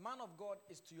God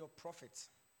is to your profit,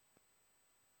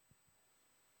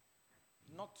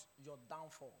 not your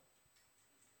downfall.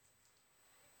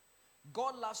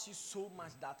 God loves you so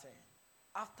much that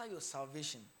after your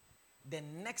salvation, the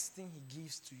next thing he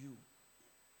gives to you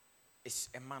is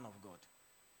a man of God.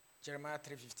 Jeremiah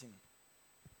 3:15.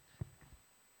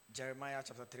 Jeremiah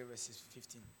chapter 3 verses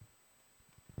 15.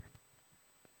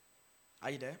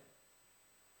 Are you there?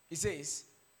 He says,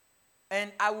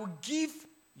 and I will give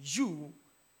you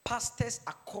pastors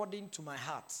according to my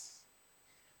heart,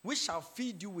 which shall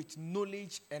feed you with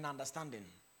knowledge and understanding.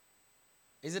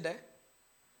 Is it there?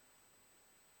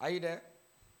 Are you there?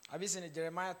 Have you seen it?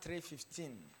 Jeremiah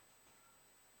 3:15.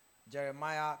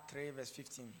 Jeremiah 3 verse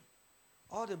 15.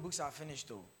 All the books are finished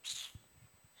though.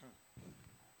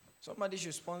 Somebody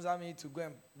should sponsor me to go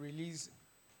and release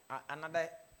another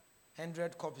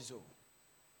 100 copies.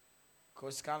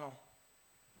 Because Kano,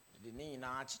 the name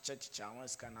na chicha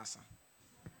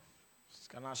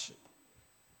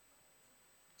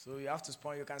so you have to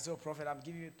sponsor. You can say, oh, Prophet, I'm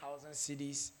giving you 1,000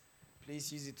 CDs.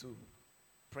 Please use it to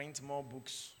print more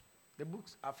books. The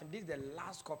books are finished. This is the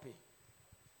last copy.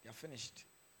 They are finished.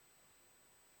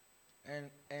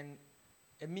 And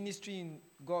a ministry in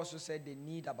God also said they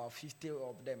need about 50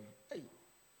 of them. Hey,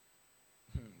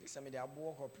 this is they are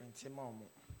work or printing more.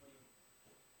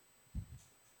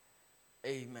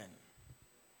 Amen.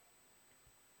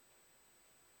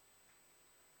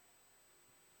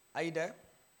 Are you there?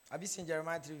 Have you seen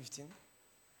Jeremiah 3:15?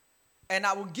 And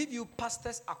I will give you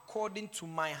pastors according to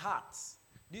my heart.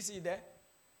 Do you see there?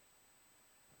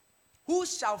 Who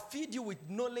shall feed you with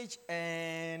knowledge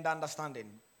and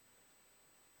understanding?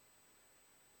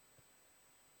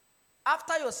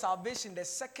 After your salvation, the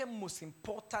second most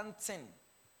important thing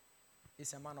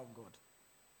is a man of God.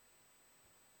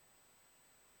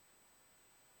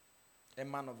 A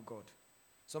man of God.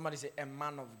 Somebody say, a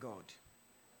man of God.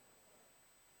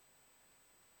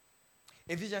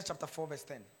 Ephesians chapter 4 verse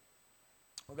 10.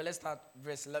 Okay, let's start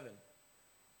verse 11.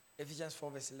 Ephesians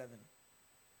 4 verse 11.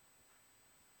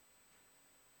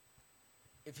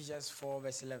 Ephesians 4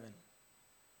 verse 11.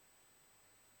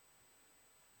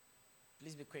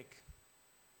 Please be quick.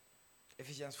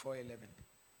 Ephesians 4:11.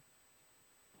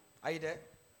 Are you there?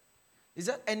 Is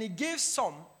that, and he gave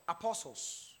some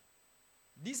apostles.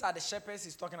 These are the shepherds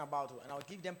he's talking about, and I'll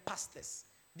give them pastors.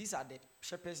 These are the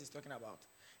shepherds he's talking about.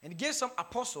 And he gave some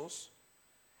apostles,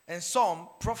 and some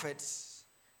prophets,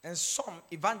 and some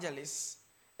evangelists,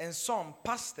 and some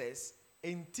pastors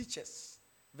and teachers.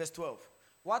 Verse 12.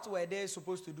 What were they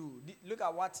supposed to do? Look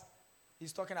at what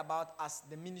he's talking about as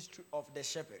the ministry of the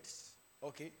shepherds.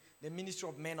 Okay? The ministry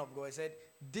of men of God. He said,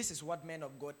 this is what men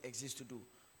of God exist to do.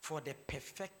 For the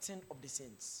perfecting of the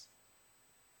saints.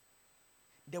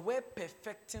 The word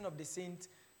perfecting of the saints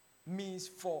means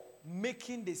for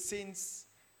making the saints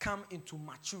come into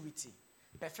maturity.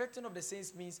 Perfecting of the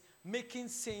saints means making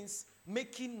saints,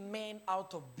 making men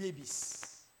out of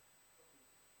babies.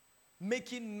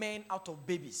 Making men out of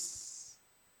babies.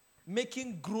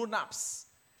 Making grown-ups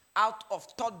out of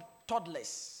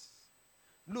toddlers.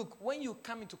 Look, when you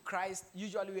come into Christ,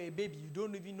 usually you're a baby. You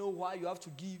don't even know why you have to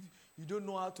give. You don't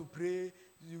know how to pray.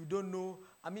 You don't know,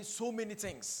 so many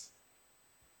things.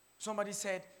 Somebody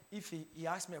said, if he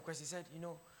asked me a question, he said,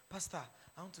 Pastor,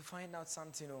 I want to find out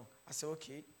something. I said,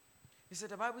 okay. He said,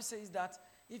 the Bible says that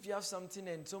if you have something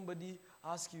and somebody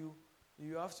asks you,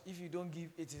 if you don't give,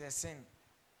 it is a sin.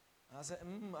 I said,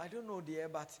 I don't know, dear,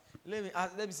 but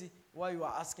let me see why you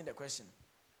are asking the question.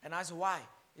 And I said, why?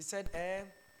 He said,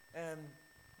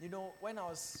 when I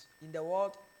was in the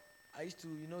world, I used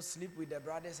to, sleep with the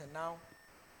brothers, and now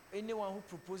anyone who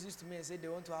proposes to me and say they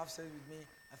want to have sex with me,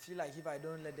 I feel like if I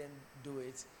don't let them do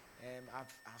it,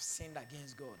 I've sinned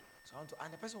against God. So I want to,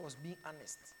 and the person was being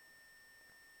honest.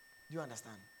 Do you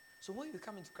understand? So when you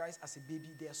come into Christ as a baby,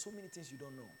 there are so many things you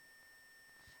don't know.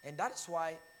 And that's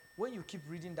why when you keep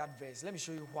reading that verse, let me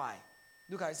show you why.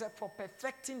 Look, I said for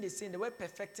perfecting the saints. The word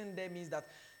perfecting there means that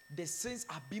the saints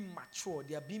are being mature.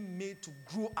 They are being made to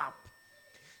grow up.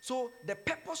 So the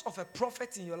purpose of a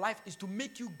prophet in your life is to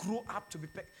make you grow up to be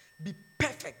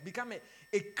perfect, become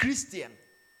a Christian.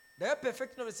 The word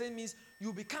perfecting of the saints means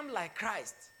you become like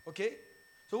Christ. Okay?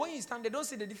 So when you stand, they don't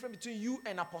see the difference between you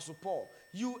and Apostle Paul,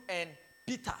 you and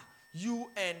Peter,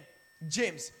 you and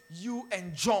James, you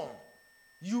and John,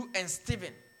 you and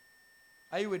Stephen.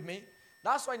 Are you with me?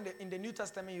 That's why in the New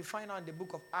Testament you find out in the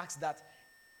book of Acts that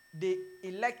they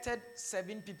elected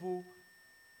 7 people,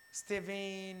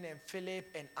 Stephen and Philip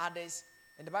and others.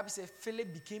 And the Bible says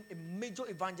Philip became a major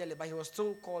evangelist, but he was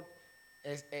still called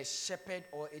a shepherd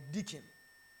or a deacon.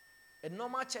 A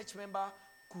normal church member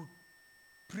could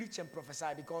preach and prophesy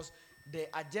because the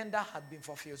agenda had been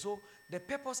fulfilled. So the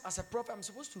purpose as a prophet, I'm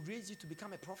supposed to raise you to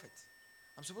become a prophet.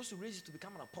 I'm supposed to raise you to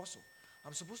become an apostle.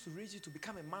 I'm supposed to raise you to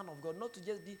become a man of God, not to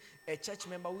just be a church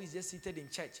member who is just seated in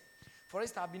church. For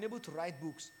instance, I've been able to write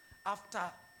books. After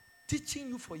teaching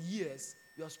you for years,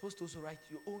 you are supposed to also write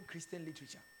your own Christian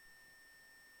literature.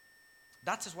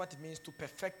 That is what it means to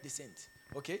perfect the saint.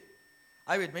 Okay?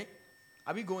 Are you with me?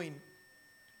 Are we going?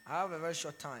 I have a very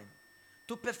short time.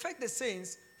 To perfect the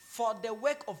saints for the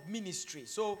work of ministry.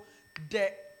 So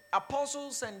the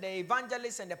apostles and the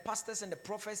evangelists and the pastors and the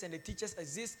prophets and the teachers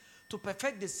exist to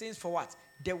perfect the saints for what?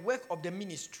 The work of the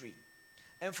ministry.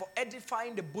 And for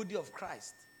edifying the body of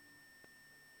Christ.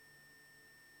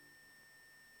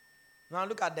 Now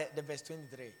look at the verse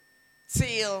 23.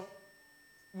 Till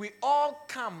we all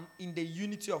come in the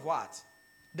unity of what?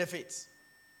 The faith.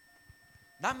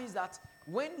 That means that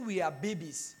when we are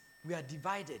babies, we are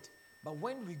divided. But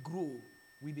when we grow,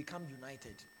 we become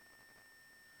united.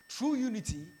 True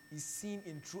unity is seen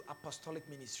in true apostolic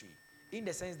ministry. In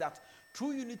the sense that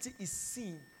true unity is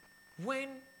seen when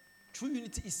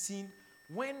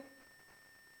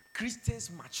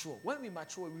Christians mature. When we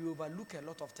mature, we overlook a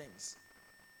lot of things.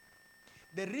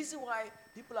 The reason why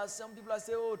some people are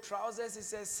saying, oh, trousers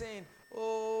is a sin.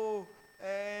 Oh,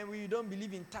 we don't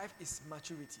believe in tithe is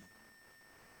maturity.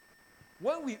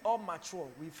 When we all mature,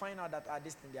 we find out that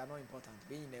this thing, they are not important.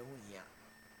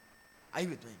 Are you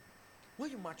with me? When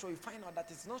you mature, you find out that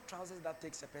it's not trousers that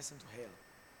takes a person to hell.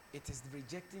 It is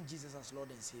rejecting Jesus as Lord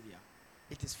and Savior.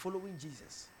 It is following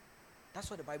Jesus. That's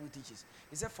what the Bible teaches.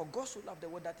 It said, for God so loved the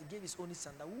world that he gave his only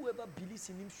son, that whoever believes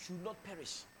in him should not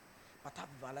perish, but have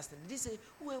everlasting. Did he say,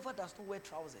 whoever does not wear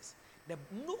trousers?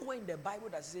 Nowhere in the Bible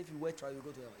does it say if you wear trousers, you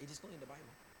go to hell. It is not in the Bible.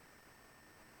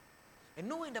 And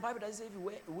nowhere in the Bible does it say if you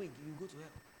wear a wig, you go to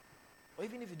hell. Or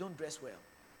even if you don't dress well.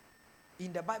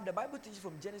 In the Bible teaches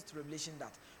from Genesis to Revelation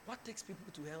that what takes people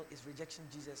to hell is rejection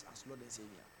Jesus as Lord and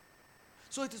Savior.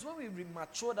 So it is when we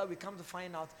mature that we come to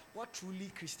find out what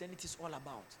truly Christianity is all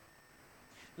about.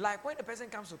 Like when the person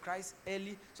comes to Christ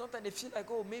early, sometimes they feel like,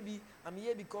 oh, maybe I'm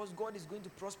here because God is going to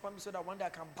prosper me so that one day I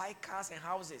can buy cars and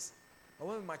houses. But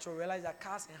when we mature, we realize that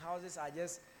cars and houses are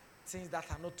just things that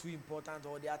are not too important,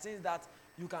 or they are things that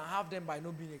you can have them by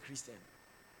not being a Christian.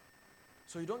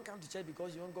 So you don't come to church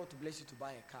because you want God to bless you to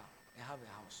buy a car and have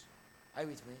a house. Are you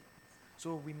with me?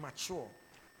 So we mature.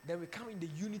 Then we come in the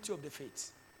unity of the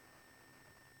faith.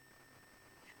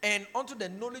 And unto the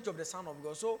knowledge of the Son of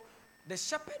God. So the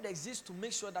shepherd exists to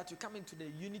make sure that you come into the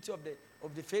unity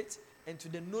of the faith and to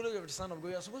the knowledge of the Son of God.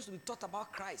 You are supposed to be taught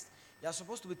about Christ. You are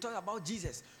supposed to be taught about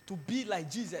Jesus, to be like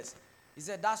Jesus. He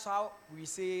said that's how we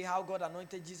say how God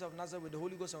anointed Jesus of Nazareth with the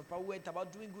Holy Ghost and power. We went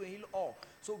about doing good and heal all.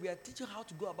 So we are teaching how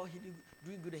to go about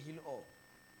doing good and healing all.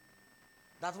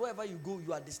 That wherever you go,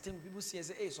 you are distinct. People see and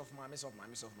say, hey, soft mommy, soft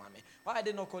mommy, soft mommy. Why are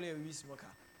they not calling you a weed smoker?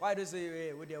 Why do they say,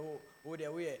 hey,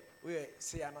 we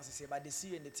say, I'm not say, but they see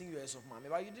you and they think you're a soft mommy.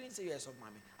 But you didn't say you're a soft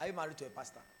mommy. Are you married to a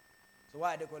pastor? So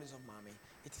why are they calling soft mommy?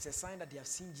 It is a sign that they have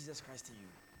seen Jesus Christ in you.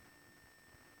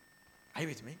 Are you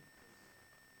with me?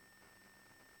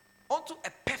 Unto a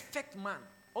perfect man.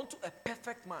 Unto a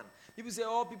perfect man. People say,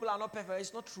 oh, people are not perfect.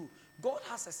 It's not true. God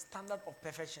has a standard of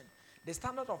perfection. The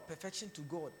standard of perfection to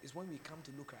God is when we come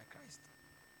to look like Christ.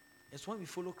 It's when we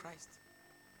follow Christ.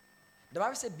 The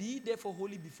Bible says, be therefore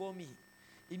holy before me.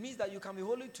 It means that you can be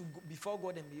holy before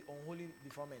God and be unholy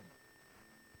before men.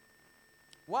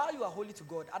 While you are holy to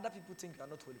God, other people think you are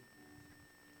not holy.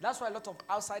 That's why a lot of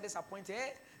outsiders are pointing,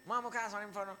 hey,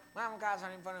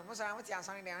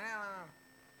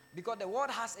 because the word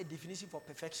has a definition for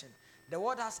perfection. The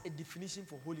word has a definition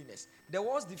for holiness. The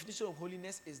word's definition of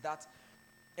holiness is that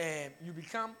you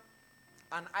become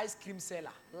an ice cream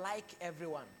seller, like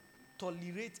everyone,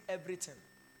 tolerate everything.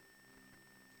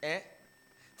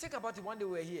 Think about it. One day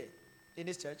we were here in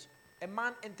this church. A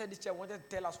man entered this church and wanted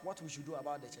to tell us what we should do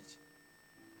about the church.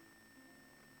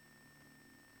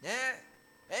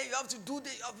 Hey, you have to do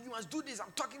this. You must do this.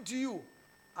 I'm talking to you.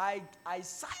 I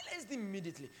silenced him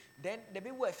immediately. Then the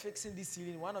people were fixing this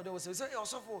ceiling. One of them was saying, hey,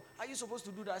 Osofo, are you supposed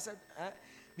to do that? I said,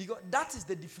 because that is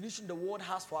the definition the word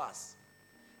has for us.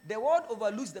 The world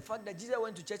overlooks the fact that Jesus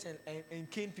went to church and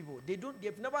caned people.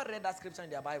 They've never read that scripture in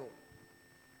their Bible.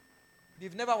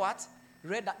 They've never what?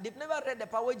 Read that. They've never read the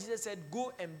part where Jesus said,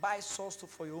 go and buy swords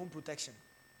for your own protection.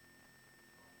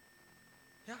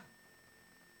 Yeah.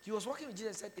 He was walking with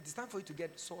Jesus and said, it is time for you to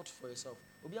get swords for yourself.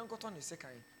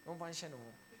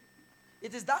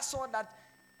 It is that sword that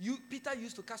Peter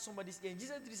used to catch somebody's ear. And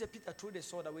Jesus didn't say, Peter, throw the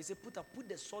sword away. He said, put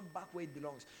the sword back where it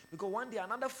belongs. Because one day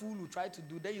another fool will try to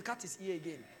do, then you cut his ear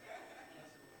again.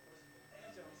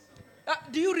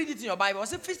 Do you read it in your Bible? I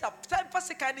said, first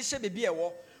kind of baby a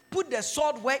war. put the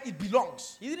sword where it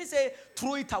belongs. He didn't say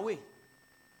throw it away.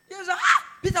 He was like,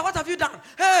 Peter, what have you done?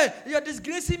 Hey, you're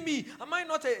disgracing me. Am I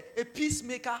not a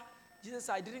peacemaker? Jesus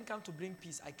said, I didn't come to bring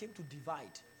peace. I came to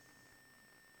divide.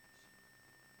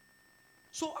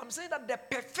 So I'm saying that the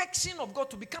perfection of God,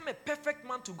 to become a perfect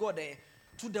man to God,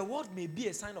 to the world may be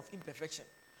a sign of imperfection.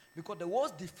 Because the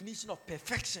world's definition of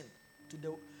perfection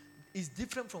is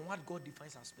different from what God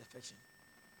defines as perfection.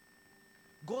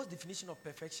 God's definition of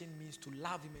perfection means to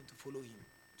love him and to follow him,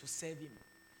 to serve him.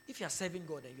 If you are serving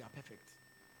God, then you are perfect.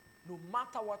 No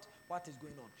matter what is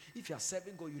going on. If you are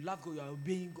serving God, you love God, you are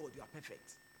obeying God, you are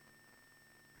perfect.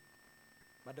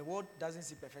 But the world doesn't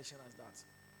see perfection as that.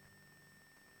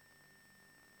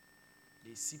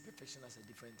 They see perfection as a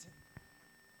different thing.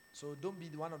 So don't be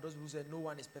one of those who say no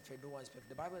one is perfect, no one is perfect.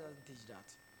 The Bible doesn't teach that.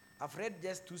 I've read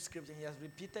just 2 scriptures. He has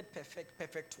repeated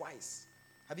perfect twice.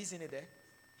 Have you seen it there?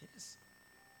 Yes.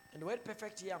 And the word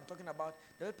perfect here I'm talking about,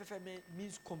 the word perfect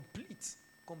means complete,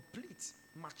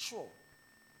 mature.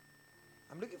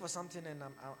 I'm looking for something and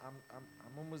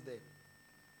I'm almost there.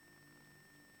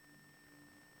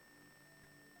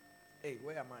 Hey,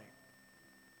 where am I?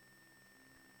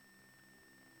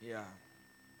 Yeah.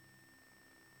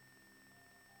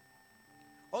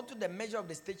 Unto the measure of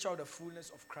the stature of the fullness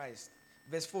of Christ.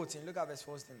 Verse 14. Look at verse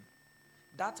 14.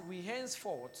 That we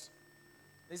henceforth,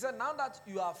 he said, now that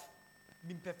you have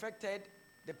been perfected,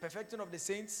 the perfecting of the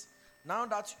saints, now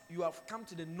that you have come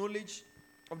to the knowledge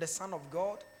of the Son of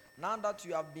God, now that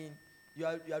you are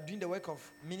doing the work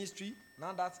of ministry,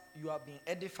 now that you have been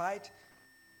edified,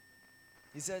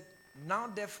 he said, now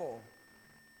therefore,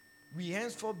 we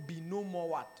henceforth be no more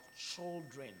what?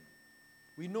 Children.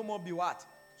 We no more be what?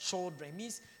 Children. It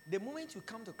means the moment you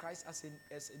come to Christ as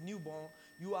a newborn,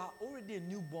 you are already a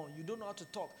newborn. You don't know how to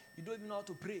talk. You don't even know how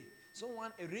to pray.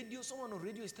 Someone on radio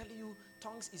is telling you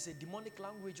tongues is a demonic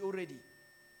language already.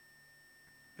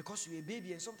 Because you're a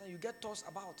baby and sometimes you get tossed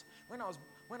about. When I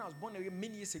was born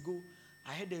many years ago,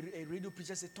 I heard a radio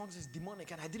preacher say tongues is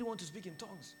demonic and I didn't want to speak in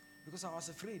tongues because I was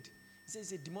afraid. He said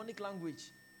it's a demonic language.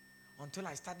 Until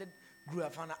I grew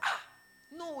up, I found out,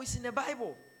 no, it's in the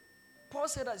Bible. Paul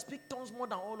said I speak tongues more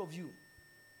than all of you.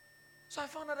 So I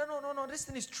found out that no, this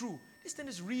thing is true. This thing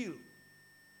is real.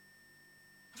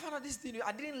 I found out this thing,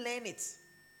 I didn't learn it.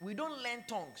 We don't learn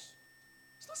tongues.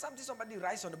 It's not something somebody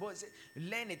writes on the board and say,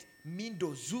 learn it.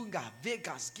 Mindo, Zunga,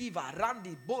 Vegas, Giva,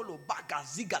 Randi, Bolo, Baga,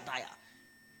 Zigadaya.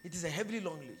 It is a heavenly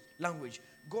language.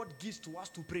 God gives to us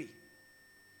to pray.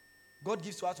 God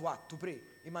gives to us what? To pray.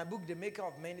 In my book, The Maker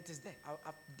of Men, it is there.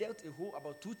 I've dealt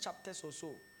about 2 chapters or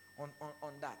so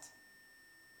on that.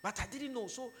 But I didn't know.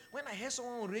 So when I heard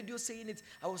someone on radio saying it,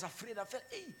 I was afraid. I felt,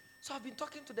 so I've been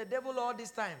talking to the devil all this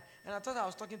time. And I thought I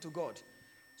was talking to God.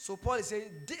 So Paul is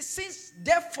saying, since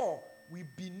therefore we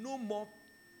be no more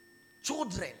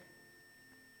children.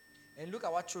 And look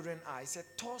at what children are. He said,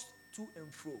 tossed to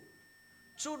and fro.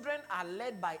 Children are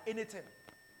led by anything.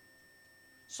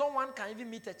 Someone can even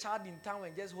meet a child in town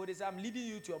and just hold it. Say, I'm leading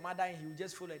you to your mother, and he will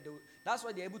just follow. That's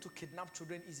why they're able to kidnap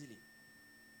children easily.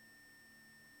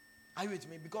 Are you with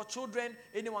me? Because children,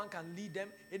 anyone can lead them,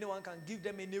 anyone can give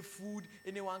them any food,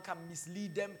 anyone can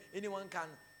mislead them, anyone can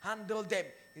handle them.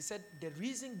 He said, the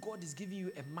reason God is giving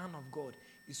you a man of God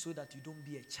is so that you don't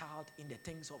be a child in the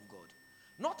things of God.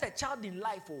 Not a child in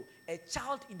life, a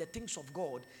child in the things of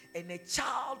God, and a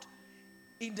child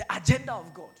in the agenda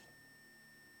of God.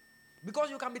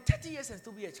 Because you can be 30 years and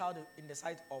still be a child in the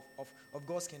sight of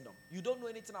God's kingdom. You don't know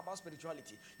anything about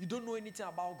spirituality. You don't know anything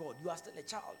about God. You are still a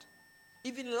child.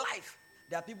 Even life,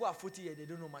 there are people who are 40 years, they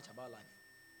don't know much about life.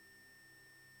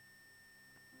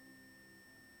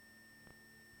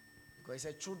 Because he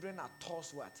said children are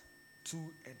tossed what? To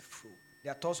and fro. They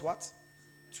are tossed what?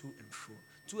 To and fro.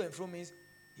 To and fro means,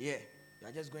 you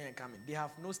are just going and coming. They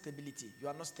have no stability. You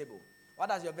are not stable. What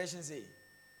does your version say?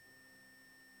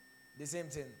 The same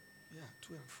thing. Yeah,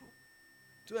 to and fro.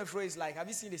 To and fro is like, have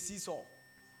you seen the seesaw?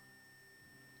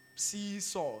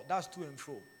 Seesaw, that's to and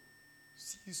fro.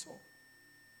 Seesaw,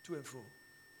 to and fro.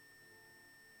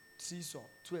 Seesaw,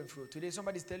 to and fro. Today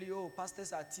somebody's telling you,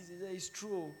 pastors are teaching. It's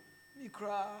true. Me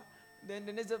cry. Then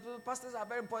the next pastors are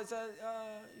very important.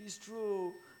 It's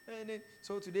true. And then,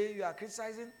 so today you are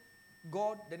criticizing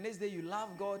God. The next day you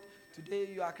love God. Today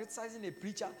you are criticizing a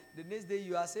preacher. The next day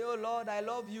you are saying, oh Lord, I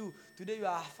love you. Today you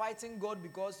are fighting God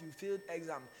because you failed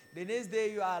exam. The next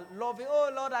day you are loving,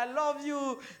 oh Lord, I love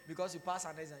you. Because you passed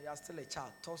an exam. You are still a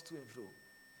child, tossed to and fro.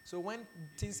 So when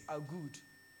things are good,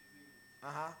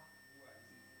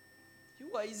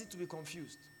 you are easy to be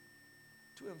confused.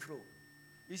 To and fro.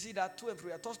 You see that to and fro,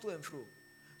 you are tossed to and fro.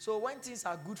 So when things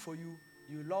are good for you,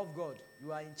 you love God.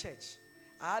 You are in church.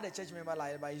 I had a church member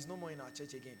like that, but he's no more in our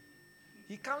church again.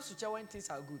 He comes to church when things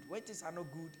are good. When things are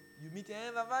not good, you meet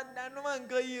him. No man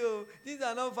go you. Things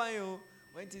are not fine. Oh.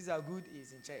 When things are good,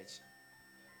 he's in church.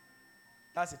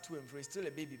 That's a to and fro. He's still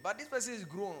a baby. But this person is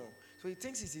grown. So he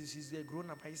thinks he's a grown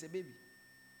up, but he's a baby.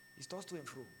 He tossed to and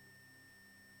fro.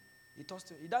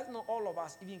 He doesn't know all of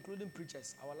us, even including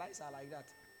preachers. Our lives are like that.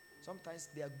 Sometimes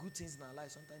there are good things in our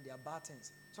lives. Sometimes there are bad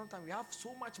things. Sometimes we have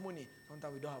so much money.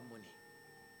 Sometimes we don't have money.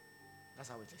 That's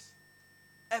how it is.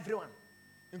 Everyone,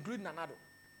 including Nanado.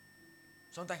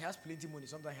 Sometimes he has plenty of money.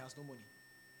 Sometimes he has no money.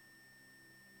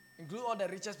 Include all the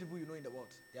richest people you know in the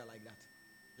world. They are like that.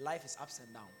 Life is ups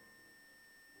and down.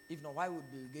 If not, why would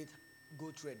Bill Gates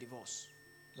go through a divorce?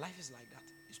 Life is like that.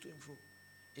 It's to and fro.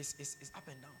 It's up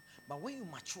and down. But when you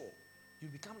mature, you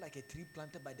become like a tree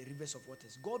planted by the rivers of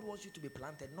waters. God wants you to be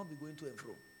planted, not be going to and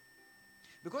fro.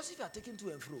 Because if you are taken to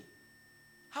and fro,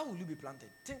 how will you be planted?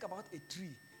 Think about a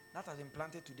tree that has been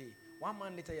planted today. 1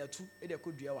 month later, you are two.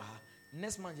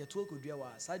 Next month, you are two.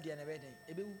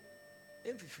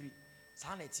 Free.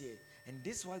 And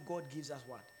this is why God gives us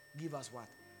what? Give us what?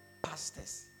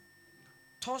 Pastors.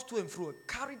 Tossed to and fro,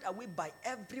 carried away by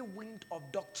every wind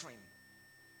of doctrine.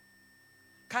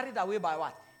 Carried away by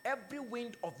what? Every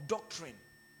wind of doctrine.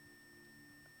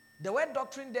 The word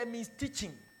doctrine there means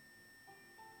teaching.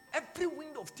 Every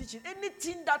wind of teaching.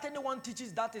 Anything that anyone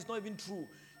teaches that is not even true,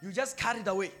 you just carried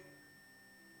away.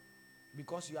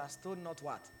 Because you are still not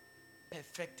what?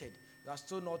 Perfected. You are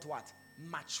still not what?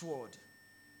 Matured.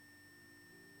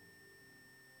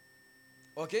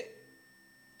 Okay?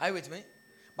 Are you with me?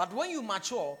 But when you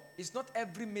mature, it's not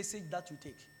every message that you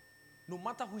take. No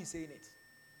matter who is saying it.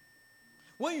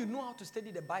 When you know how to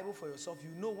study the Bible for yourself, you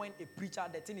know when a preacher,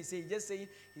 the thing is saying, just saying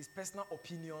his personal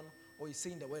opinion or he's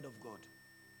saying the word of God.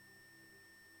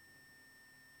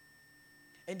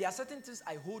 And there are certain things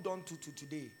I hold on to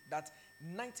today that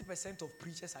 90% of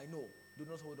preachers I know do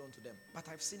not hold on to them. But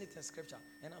I've seen it in scripture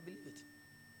and I believe it.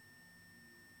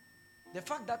 The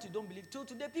fact that you don't believe, till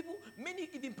today many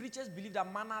even preachers believe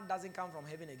that manna doesn't come from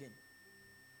heaven again.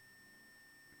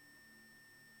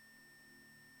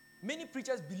 Many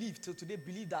preachers till today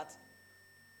believe that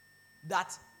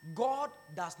God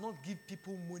does not give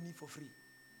people money for free.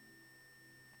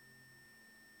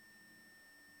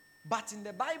 But in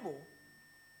the Bible,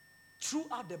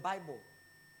 throughout the Bible,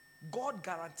 God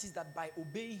guarantees that by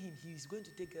obeying Him, He is going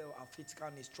to take care of our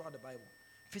physical needs throughout the Bible.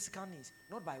 Physical needs,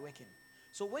 not by working.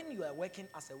 So when you are working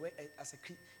as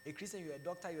a Christian, you're a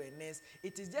doctor, you're a nurse,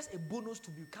 it is just a bonus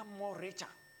to become more richer.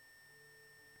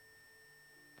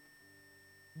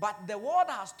 But the world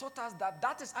has taught us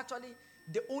that is actually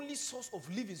the only source of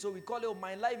living. So we call it,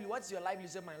 my livelihood. What's your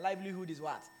livelihood? Say, my livelihood is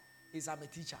what? I'm a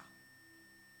teacher.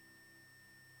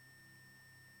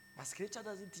 But scripture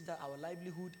doesn't teach that our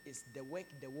livelihood is the work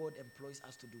the world employs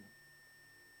us to do.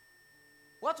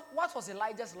 What was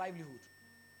Elijah's livelihood?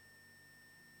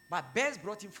 But bears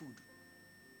brought him food.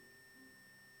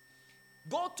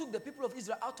 God took the people of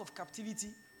Israel out of captivity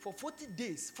for 40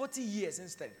 days, 40 years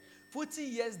instead. 40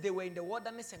 years they were in the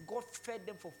wilderness and God fed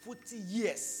them for 40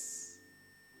 years.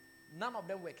 None of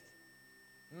them worked.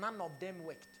 None of them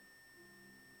worked.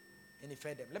 And He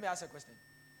fed them. Let me ask you a question.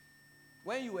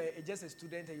 When you were just a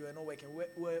student and you were not working,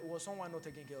 was someone not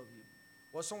taking care of you?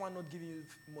 Was someone not giving you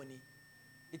money?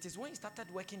 It is when you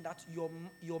started working that your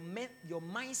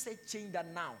mindset changed that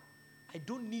now, I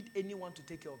don't need anyone to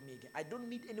take care of me again. I don't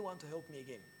need anyone to help me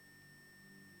again.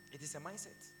 It is a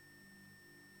mindset.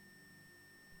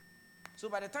 So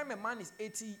by the time a man is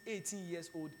 18 years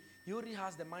old, he already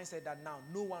has the mindset that now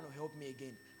no one will help me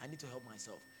again. I need to help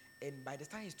myself. And by the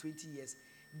time he's 20 years,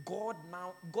 God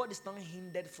is not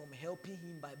hindered from helping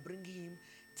him by bringing him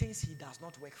things he does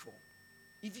not work for.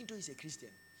 Even though he's a Christian,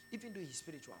 even though he's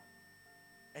spiritual.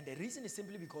 And the reason is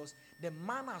simply because the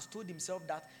man has told himself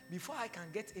that before I can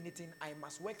get anything, I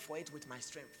must work for it with my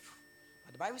strength.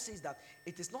 But the Bible says that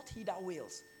it is not he that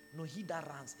wills, nor he that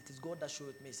runs. It is God that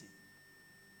showeth mercy.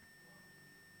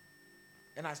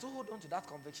 And I still hold on to that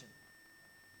conviction.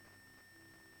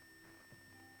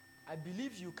 I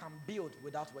believe you can build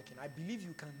without working. I believe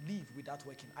you can live without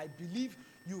working. I believe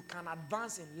you can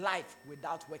advance in life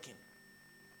without working.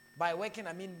 By working,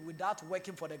 I mean without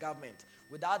working for the government,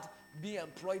 without being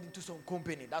employed into some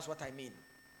company. That's what I mean.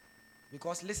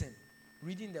 Because listen,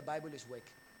 reading the Bible is work.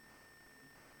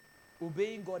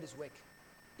 Obeying God is work.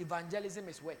 Evangelism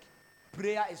is work.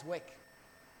 Prayer is work.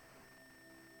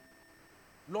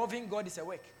 Loving God is a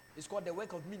work. It's called the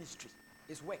work of ministry.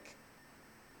 It's work.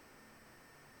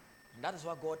 And that is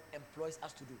what God employs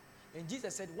us to do. And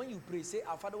Jesus said, when you pray, say,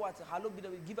 our Father, what? Hallowed be thy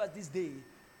name. Give us this day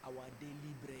our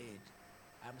daily bread.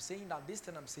 I'm saying that this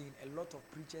thing I'm saying, a lot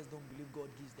of preachers don't believe God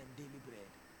gives them daily bread.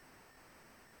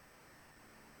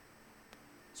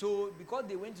 So because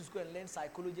they went to school and learned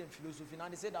psychology and philosophy, now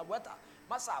they say that what,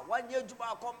 Massa, 1 year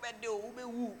Juba combat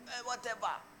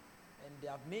whatever. And they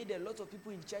have made a lot of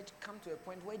people in church come to a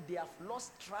point where they have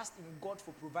lost trust in God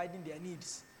for providing their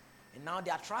needs. And now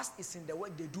their trust is in the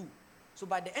work they do. So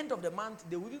by the end of the month,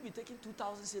 they will be taking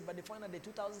 2,000 cedis, but they find that the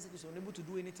 2,000 cedis is unable to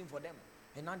do anything for them.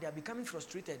 And now they are becoming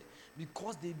frustrated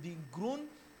because they've been grown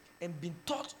and been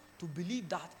taught to believe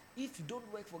that if you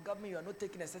don't work for government, you are not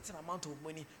taking a certain amount of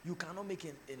money, you cannot make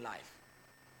it in life.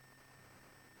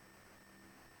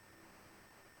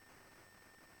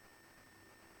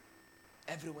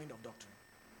 Every wind of doctrine.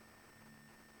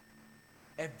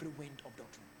 Every wind of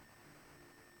doctrine.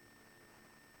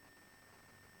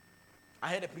 I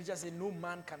heard a preacher say no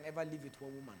man can ever live with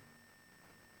one woman.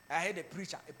 I heard a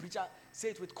preacher say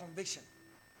it with conviction.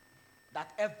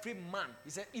 That every man, he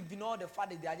said, even all the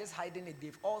fathers, they are just hiding it.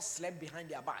 They've all slept behind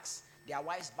their backs, their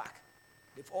wives' back.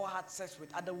 They've all had sex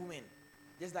with other women.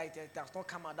 Just like it has not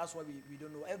come out, that's why we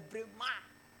don't know. Every man.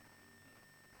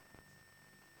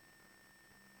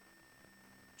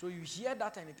 So you hear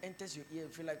that and it enters your ear. You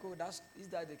feel like, oh, is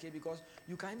that the case? Because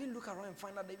you can even look around and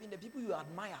find out that even the people you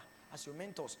admire as your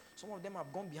mentors, some of them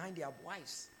have gone behind their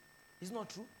wives. It's not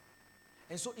true.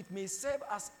 And so it may serve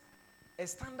as a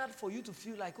standard for you to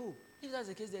feel like, oh, if that's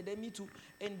the case, then me too.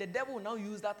 And the devil will now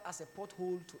use that as a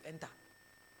pothole to enter,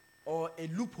 or a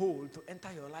loophole to enter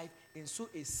your life and sow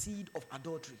a seed of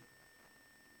adultery.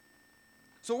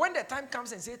 So when the time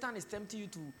comes and Satan is tempting you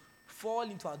to fall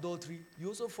into adultery, you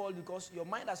also fall because your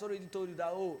mind has already told you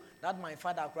that, oh, that my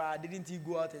father cried, didn't he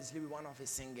go out and sleep with one of his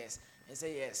singers? And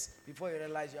say yes. Before you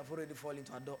realize you have already fallen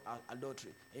into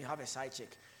adultery and you have a side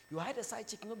chick. You had a side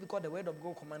chick not because the word of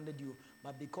God commanded you,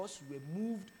 but because you were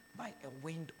moved by a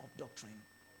wind of doctrine.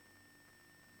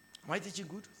 Am I teaching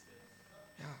good?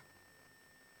 Yeah.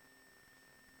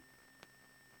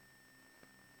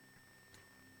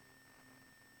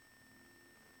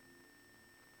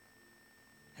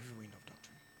 Every wind of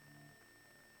doctrine.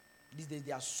 These days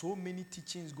there are so many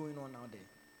teachings going on out there.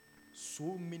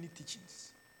 So many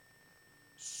teachings.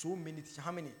 So many teachings.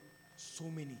 How many? So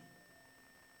many.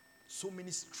 So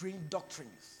many strange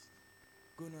doctrines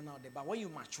going on out there. But when you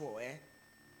mature,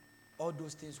 all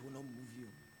those things will not move you.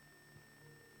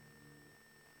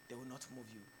 They will not move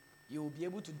you. You will be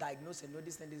able to diagnose and know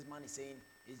this thing this man is saying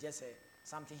is just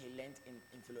something he learned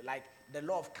in philo. Like the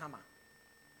law of karma.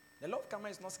 The law of karma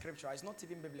is not scriptural. It's not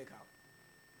even biblical.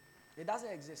 It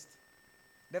doesn't exist.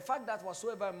 The fact that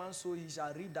whatsoever a man sow he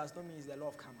shall reap does not mean it's the law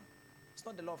of karma. It's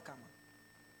not the law of karma.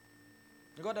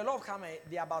 Because the law of karma,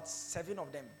 there are about 7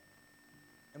 of them.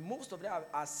 And most of them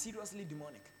are seriously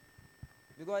demonic.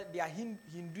 Because they are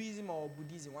Hinduism or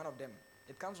Buddhism, one of them.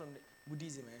 It comes from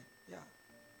Buddhism, Yeah.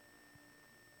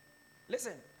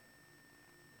 Listen,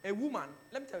 a woman,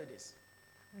 let me tell you this.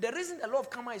 The reason the law of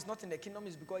karma is not in the kingdom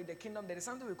is because in the kingdom there is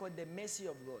something we call the mercy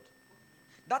of God.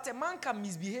 That a man can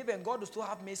misbehave and God will still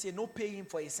have mercy and not pay him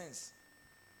for his sins.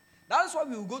 That is why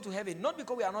we will go to heaven, not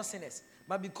because we are not sinners,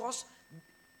 but because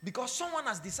someone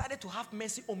has decided to have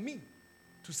mercy on me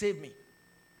to save me.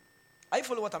 Are you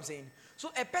following what I'm saying?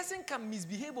 So a person can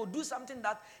misbehave or do something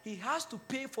that he has to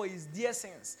pay for his dear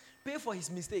sins, pay for his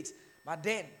mistakes. But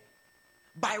then,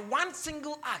 by one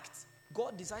single act,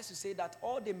 God decides to say that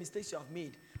all the mistakes you have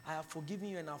made, I have forgiven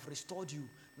you and I have restored you.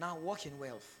 Now walk in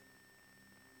wealth.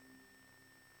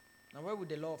 Now where would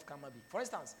the law of karma be? For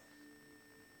instance,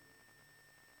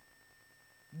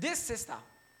 this sister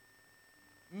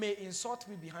may insult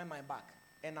me behind my back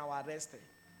and I will arrest her.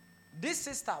 This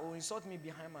sister will insult me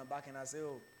behind my back and I say,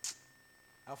 oh,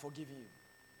 I've forgiven you.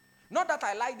 Not that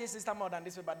I like this sister more than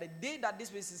this way, but the day that this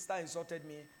sister insulted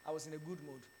me, I was in a good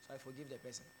mood, so I forgive the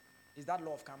person. Is that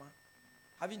law of karma?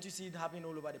 Haven't you seen it happening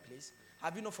all over the place?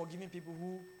 Have you not forgiven people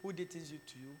who did things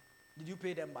to you? Did you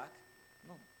pay them back?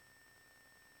 No.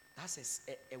 That's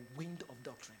a wind of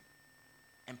doctrine.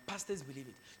 And pastors believe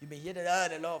it. You may hear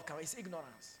that, the law of karma. It's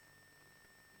ignorance.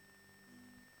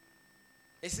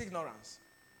 It's ignorance.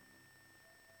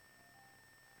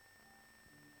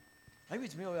 Are you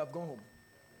with me or you have gone home?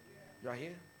 You are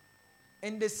here?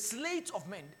 And the slate of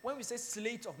men, when we say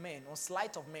slate of men or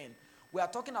sleight of men, we are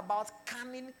talking about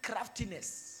cunning,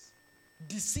 craftiness,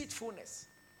 deceitfulness.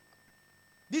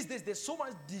 These days, there's so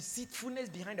much deceitfulness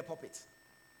behind the pulpit.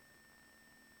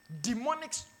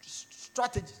 Demonic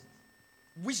strategies,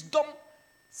 wisdom,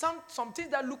 some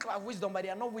things that look like wisdom, but they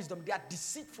are not wisdom. They are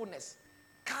deceitfulness,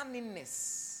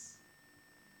 cunningness,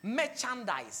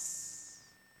 merchandise.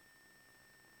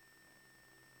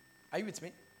 Are you with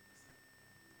me?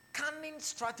 Cunning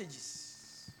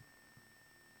strategies.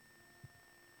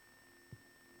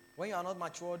 When you are not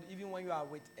matured, even when you are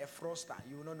with a froster,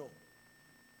 you will not know.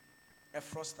 A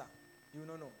froster, you will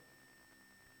not know.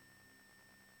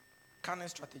 Cunning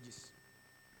strategies.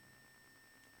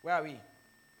 Where are we?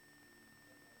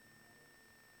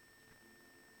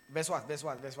 Verse what? Verse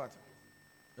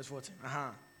 14.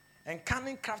 And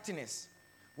cunning craftiness,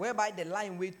 whereby they lie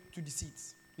in wait to deceive.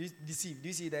 Do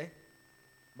you see there?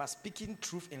 But speaking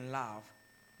truth in love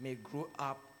may grow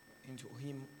up into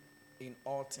him in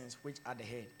all things which are the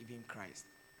head, even Christ.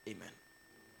 Amen.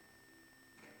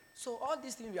 So all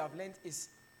these things we have learned is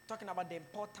talking about the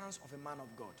importance of a man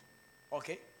of God.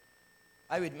 Okay?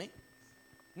 Are you with me?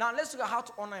 Now let's look at how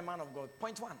to honor a man of God.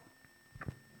 Point 1.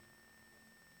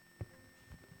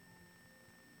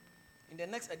 In the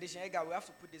next edition, we have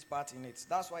to put this part in it.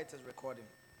 That's why it is recording.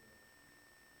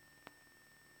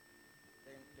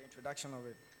 The introduction of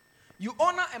it. You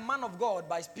honor a man of God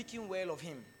by speaking well of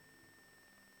him.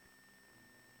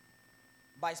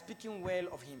 By speaking well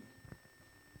of him.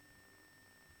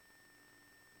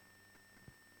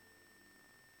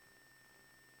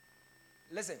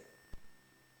 Listen.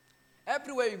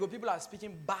 Everywhere you go, people are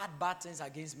speaking bad things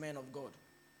against men of God.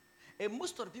 And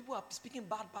most of the people who are speaking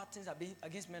bad things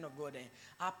against men of God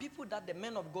are people that the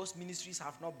men of God's ministries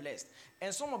have not blessed.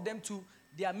 And some of them too,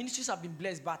 their ministries have been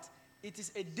blessed, but it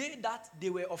is a day that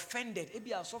they were offended. And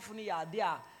they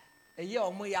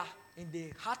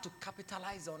had to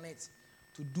capitalize on it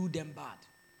to do them bad.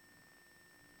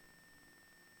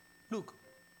 Look,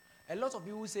 a lot of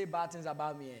people who say bad things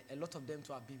about me, a lot of them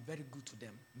too have been very good to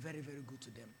them. Very, very good to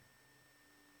them.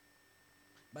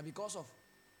 But because of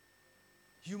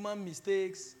human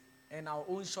mistakes and our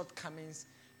own shortcomings,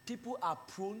 people are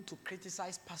prone to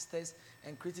criticize pastors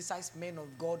and criticize men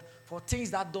of God for things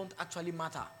that don't actually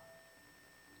matter.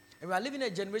 And we are living in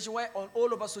a generation where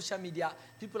all over social media,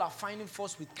 people are finding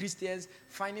fault with Christians,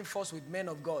 finding fault with men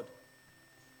of God.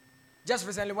 Just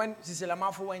recently, when Cecilia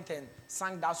Malfoy went and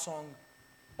sang that song,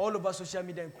 all over social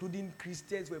media, including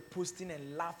Christians, were posting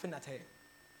and laughing at her.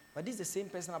 But this is the same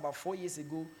person about 4 years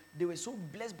ago. They were so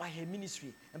blessed by her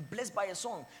ministry and blessed by her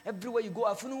song. Everywhere you go,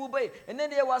 and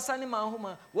then they were singing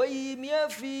Mahuma. Why me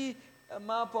afi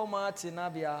mapo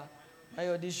matinabia?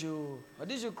 Ayo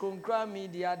dishu konkra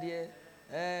media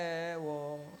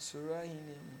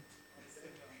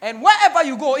and wherever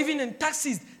you go, even in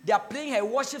taxis, they are playing her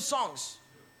worship songs.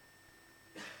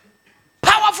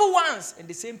 Powerful ones. And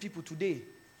the same people today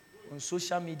on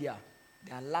social media,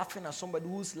 they are laughing at somebody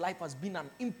whose life has been an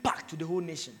impact to the whole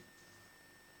nation.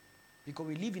 Because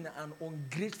we live in an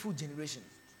ungrateful generation.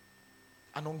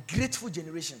 An ungrateful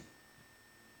generation.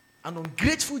 An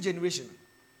ungrateful generation.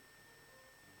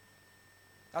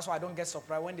 That's why I don't get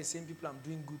surprised when the same people I'm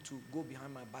doing good to go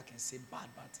behind my back and say bad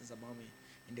things about me.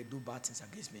 And they do bad things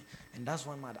against me. And that's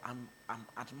why I'm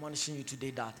admonishing you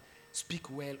today that speak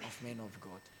well of men of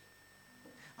God.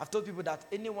 I've told people that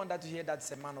anyone that you hear that's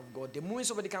a man of God, the moment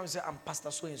somebody comes and say, I'm Pastor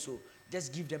so-and-so,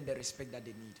 just give them the respect that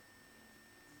they need.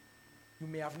 You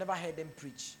may have never heard them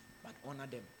preach, but honor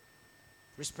them.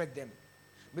 Respect them.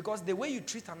 Because the way you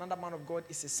treat another man of God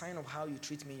is a sign of how you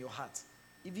treat me in your heart.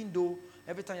 Even though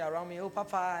every time you're around me, oh,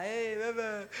 Papa, hey,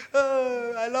 baby,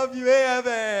 oh, I love you, hey,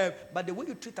 baby. But the way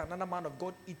you treat another man of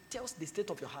God, it tells the state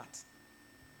of your heart.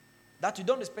 That you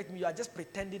don't respect me, you are just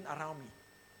pretending around me.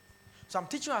 So I'm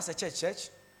teaching you as a church,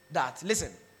 that,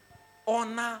 listen,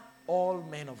 honor all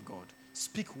men of God.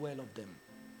 Speak well of them.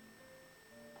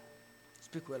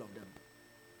 Speak well of them.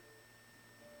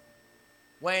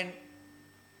 When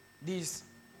these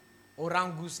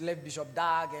orangus left Bishop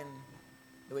Dag and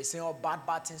they were saying all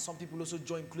bad things, some people also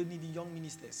joined, including the young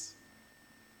ministers.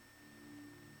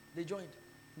 They joined.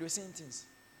 They were saying things.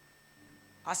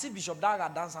 As if Bishop Dag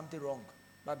had done something wrong.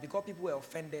 But because people were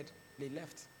offended, they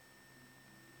left.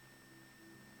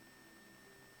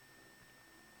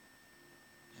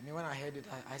 And when I heard it,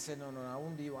 I said, no, I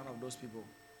won't be one of those people.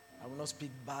 I will not speak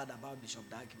bad about Bishop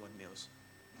Dag Heward-Mills.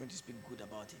 I'm going to speak good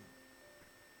about him.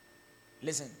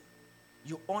 Listen,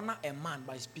 you honor a man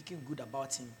by speaking good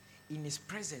about him in his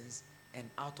presence and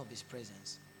out of his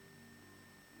presence.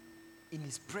 In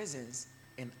his presence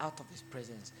and out of his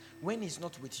presence. When he's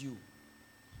not with you,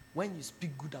 when you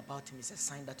speak good about him, it's a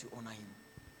sign that you honor him.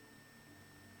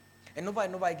 And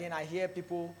over again, I hear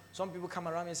some people come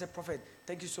around me and say, Prophet,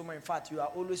 thank you so much. In fact, you are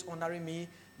always honoring me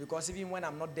because even when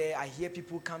I'm not there, I hear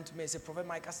people come to me and say, Prophet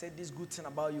Micah said this good thing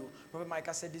about you. Prophet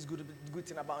Micah said this good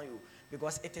thing about you.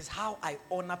 Because it is how I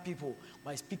honor people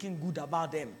by speaking good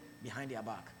about them behind their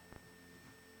back.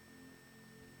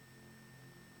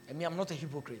 And me, I'm not a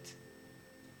hypocrite.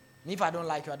 Me, if I don't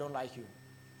like you, I don't like you.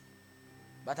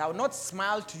 But I will not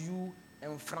smile to you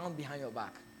and frown behind your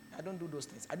back. I don't do those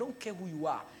things. I don't care who you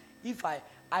are. if I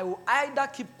will either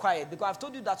keep quiet, because I've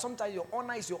told you that sometimes your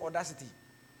honor is your audacity.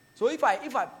 So if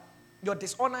your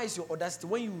dishonor is your audacity,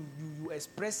 when you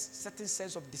express certain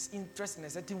sense of disinterest in a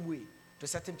certain way to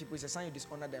certain people, it's a sign you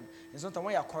dishonor them. And sometimes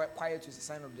when you're quiet, it's a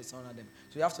sign of dishonor them.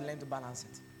 So you have to learn to balance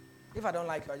it. If I don't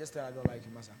like you, I just tell I don't like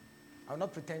you, Master. I will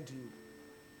not pretend to you.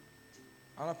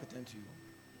 I will not pretend to you.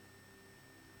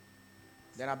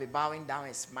 Then I'll be bowing down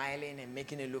and smiling and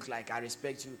making it look like I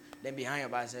respect you. Then behind your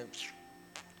back, I say,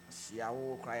 I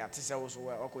will cry. I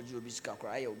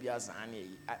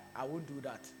won't do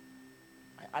that.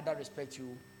 I either respect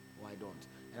you or I don't.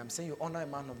 And I'm saying you honor a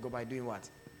man of God by doing what?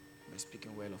 By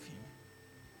speaking well of him.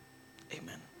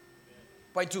 Amen.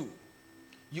 Point 2.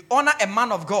 You honor a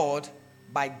man of God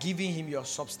by giving him your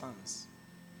substance.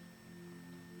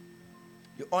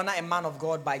 You honor a man of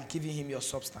God by giving him your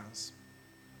substance.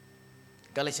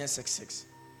 Galatians 6:6.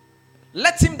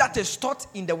 Let him that is taught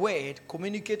in the word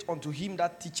communicate unto him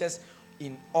that teaches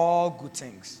in all good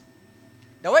things.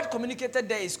 The word communicated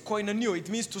there is koinonio. It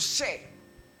means to share.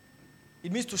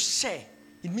 It means to share.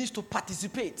 It means to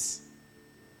participate.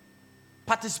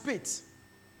 Participate.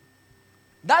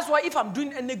 That's why if I'm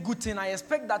doing any good thing, I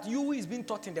expect that you who is being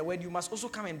taught in the word, you must also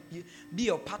come and be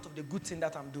a part of the good thing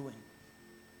that I'm doing.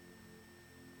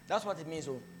 That's what it means.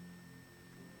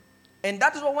 And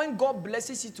that is why when God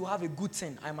blesses you to have a good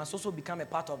thing, I must also become a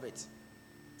part of it.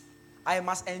 I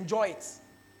must enjoy it.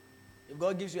 If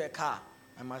God gives you a car,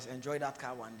 I must enjoy that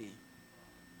car one day.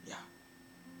 Yeah.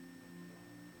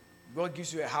 If God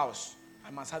gives you a house,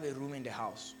 I must have a room in the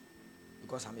house.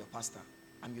 Because I'm your pastor.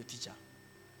 I'm your teacher.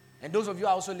 And those of you who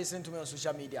are also listening to me on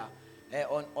social media,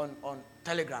 on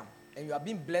Telegram, and you are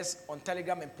being blessed on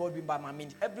Telegram and poured by my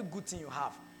means, every good thing you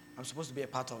have, I'm supposed to be a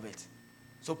part of it.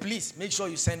 So please, make sure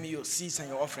you send me your seeds and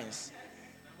your offerings.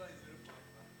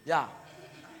 Yeah.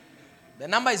 The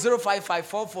number is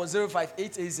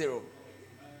 0554405880.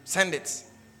 Send it.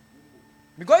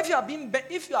 Because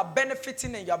if you are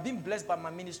benefiting and you are being blessed by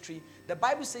my ministry, the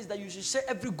Bible says that you should share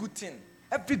every good thing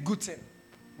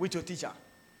with your teacher.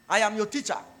 I am your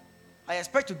teacher. I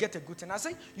expect to get a good thing. I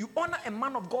say, you honor a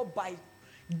man of God by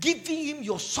giving him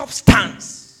your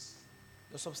substance.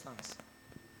 Your substance.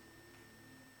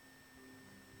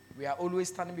 We are always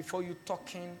standing before you,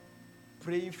 talking,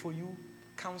 praying for you,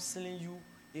 counseling you.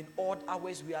 In odd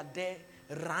hours, we are there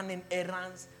running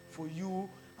errands for you.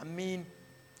 I mean,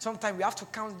 sometimes we have to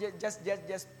count. Just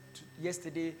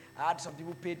yesterday, I had some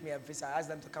people paid me a visit. I asked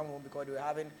them to come home because they were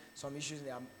having some issues in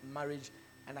their marriage.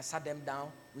 And I sat them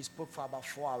down. We spoke for about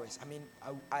 4 hours. I mean,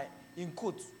 I in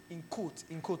quote,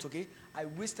 okay? I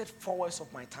wasted 4 hours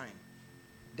of my time.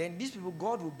 Then these people,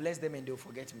 God will bless them and they'll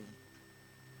forget me.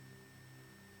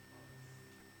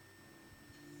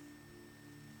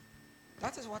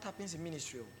 That is what happens in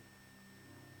ministry.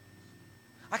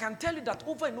 I can tell you that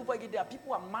over and over again, there are people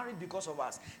who are married because of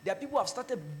us. There are people who have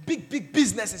started big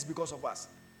businesses because of us.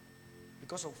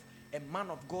 Because of a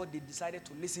man of God they decided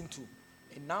to listen to.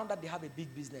 And now that they have a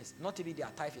big business, not even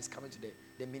their tithe is coming to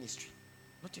the ministry.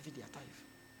 Not even their tithe.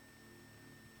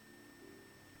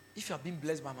 If you have been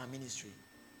blessed by my ministry,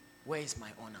 where is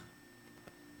my honor?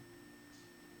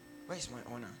 Where is my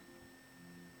honor?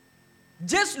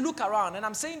 Just look around, and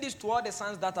I'm saying this to all the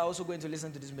sons that are also going to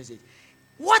listen to this message.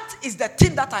 What is the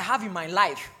thing that I have in my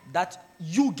life that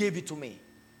you gave it to me?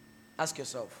 Ask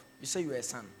yourself. You say you're a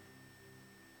son.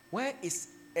 Where is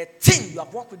a thing you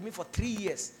have worked with me for 3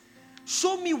 years?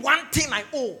 Show me one thing I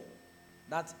owe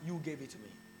that you gave it to me.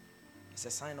 It's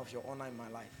a sign of your honor in my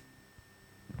life.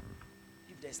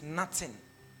 If there's nothing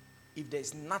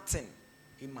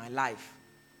in my life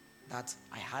that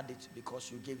I had it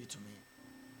because you gave it to me,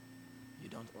 you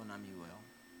don't honor me well.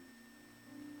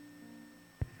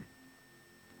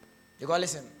 You got to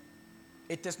listen.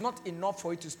 It is not enough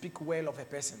for you to speak well of a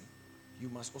person. You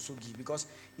must also give. Because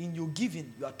in your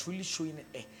giving, you are truly showing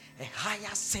a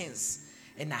higher sense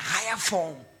and a higher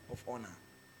form of honor.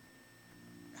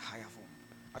 A higher form.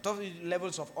 I told you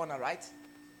levels of honor, right?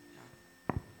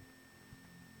 Yeah.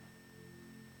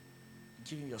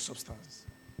 Giving your substance.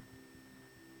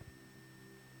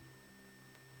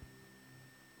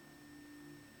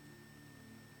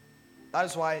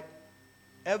 That's why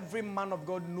every man of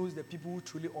God knows the people who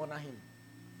truly honor him.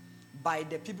 By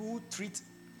the people who treat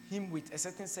him with a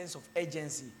certain sense of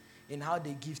urgency in how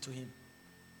they give to him.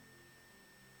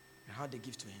 And how they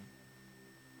give to him.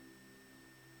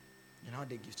 And how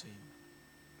they give to him.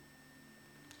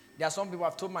 There are some people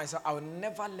I've told myself, I will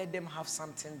never let them have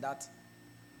something that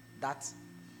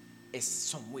is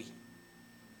some way.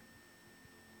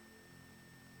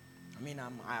 I mean,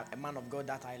 I'm a man of God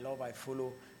that I love, I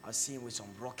follow. I'll see him with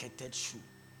some rocketed shoe.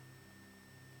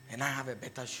 And I have a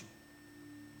better shoe.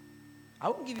 I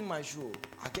won't give him my shoe.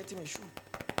 I'll get him a shoe.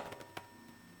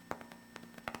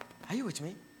 Are you with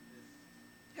me?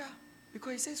 Yeah.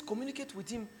 Because he says communicate with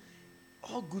him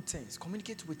all good things.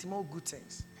 Communicate with him all good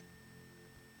things.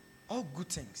 All good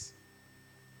things.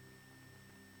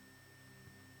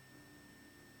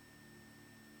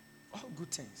 All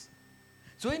good things.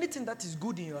 So anything that is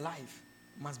good in your life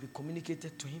must be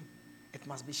communicated to him. It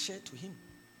must be shared to him.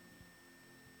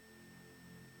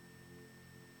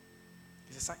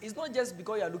 It's not just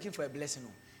because you are looking for a blessing. No.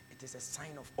 It is a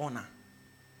sign of honor.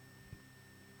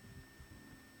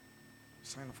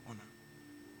 Sign of honor.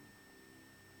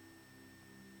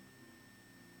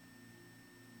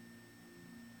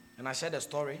 And I shared a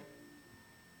story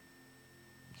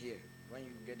here. When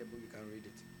you get the book, you can read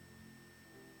it.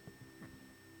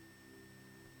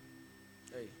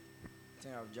 Hey, I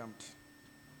think I've jumped.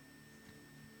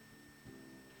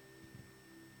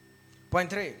 Point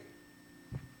 3.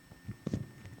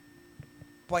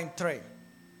 Point 3.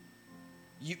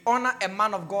 You honor a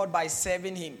man of God by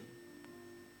serving him.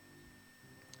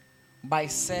 By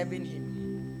serving him.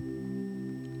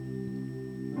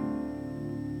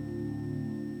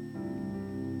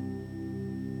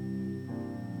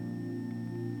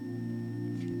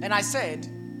 And I said,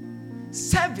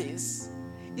 service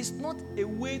is not a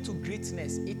way to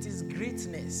greatness, it is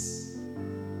greatness.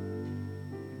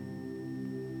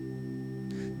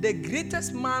 The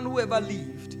greatest man who ever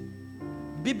lived,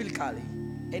 biblically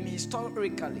and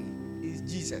historically, is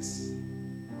Jesus.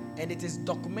 And it is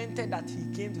documented that he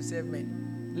came to save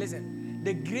men. Listen,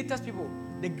 the greatest people,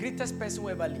 the greatest person who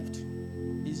ever lived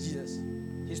is Jesus.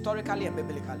 Historically and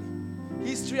biblically.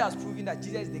 History has proven that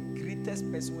Jesus is the greatest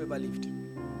person who ever lived.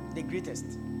 The greatest.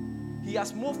 He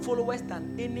has more followers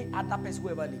than any other person who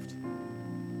ever lived.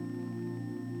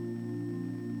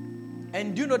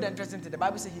 And do you know the interesting thing? The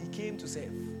Bible says he came to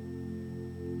save.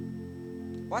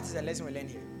 What is the lesson we learn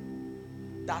here?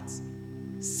 That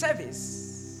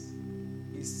service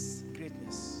is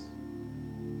greatness.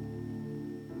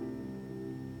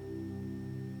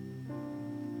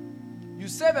 You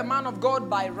serve a man of God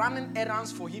by running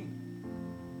errands for him.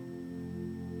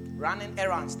 Running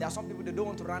errands. There are some people that don't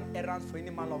want to run errands for any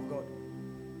man of God.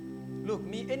 Look,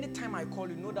 me, anytime I call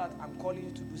you, know that I'm calling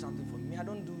you to do something for me.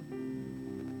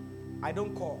 I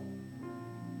don't call.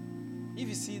 If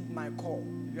you see my call,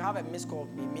 if you have a missed call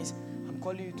of me, it means I'm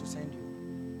calling you to send you.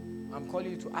 I'm calling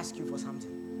you to ask you for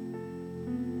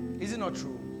something. Is it not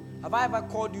true? Have I ever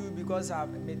called you because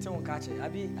I've made someone catch it?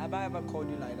 Have I ever called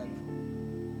you like that before?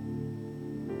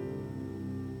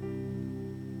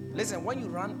 Listen, when you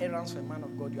run errands for a man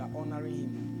of God, you are honoring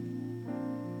him.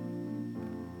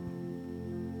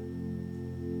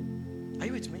 Are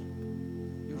you with me?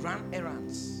 You run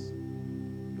errands.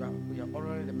 You are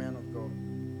honoring the man of God.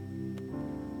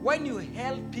 When you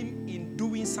help him in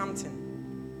doing something,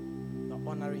 you are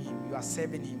honoring him. You are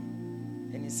serving him.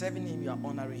 And in serving him, you are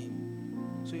honoring him.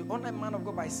 So you honor a man of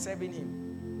God by serving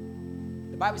him.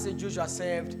 The Bible says Joshua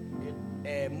served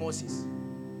Moses.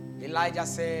 Elisha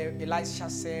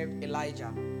served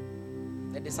Elijah.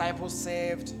 The disciples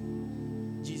served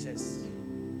Jesus.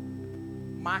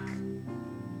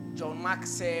 John Mark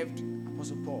served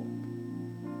Apostle Paul.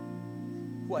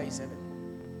 Who are you serving?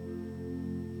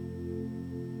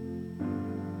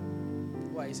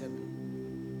 Who are you serving?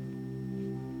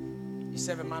 You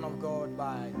serve a man of God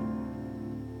by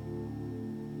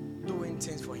doing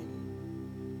things for him.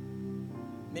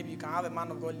 Maybe you can have a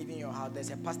man of God living in your house. There's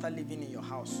a pastor living in your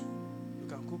house. You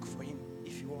can cook for him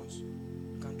if he wants.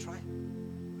 You can try.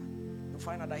 You'll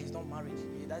find out that he's not married.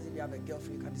 He doesn't even have a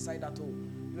girlfriend. You can decide that,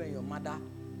 you and your mother,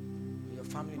 your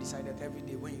family decide that every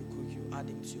day when you cook, you add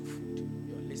him to your food,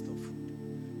 your list of food.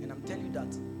 And I'm telling you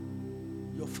that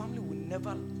your family will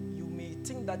never, you may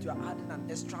think that you are adding an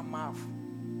extra mouth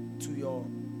to your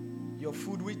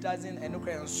food, which doesn't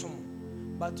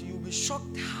consume. But you'll be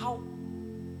shocked how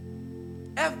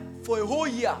for a whole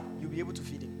year, you'll be able to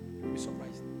feed him. You'll be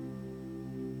surprised.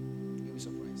 You'll be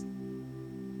surprised.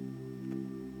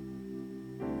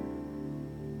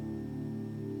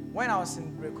 When I was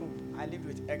in Brekum, I lived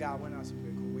with Edgar. When I was in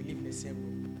Brekum, we lived in the same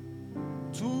room.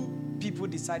 2 people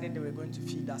decided they were going to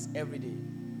feed us every day.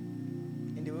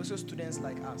 And they were also students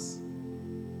like us.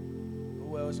 Who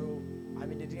were also,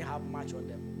 they didn't have much on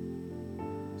them.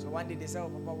 So one day they said,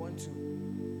 Papa, I want to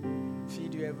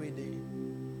feed you every day.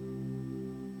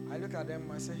 I look at them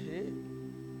and I say, hey,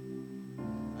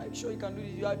 are you sure you can do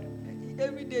this? You are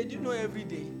every day. Do you know every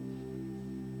day?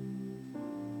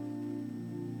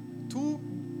 2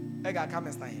 Edgar, come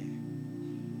and stand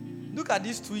here. Look at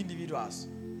these 2 individuals.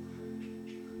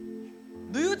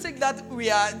 Do you think that we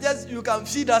are just, you can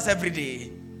feed us every day?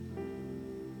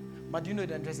 But do you know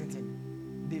the interesting thing?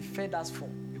 they fed us for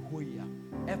a whole year,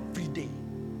 every day.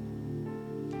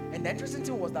 And the interesting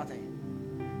thing was that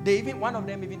one of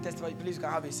them even testified, please you can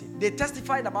have a seat. They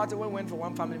testified about it when we went for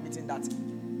one family meeting that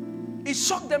it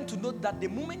shocked them to note that the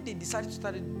moment they decided to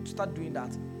start doing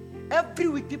that, every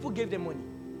week people gave them money.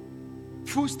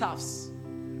 Full staffs.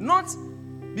 Not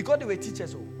because they were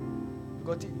teachers,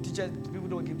 because teachers, people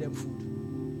don't give them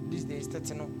food. These days,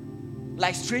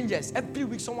 like strangers. Every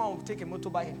week someone will take a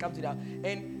motorbike and come to that.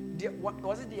 And their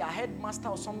headmaster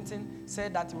or something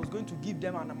said that he was going to give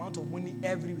them an amount of money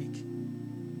every week.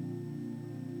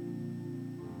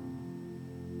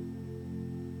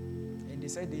 They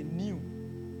said they knew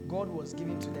God was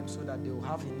giving to them so that they will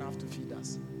have enough to feed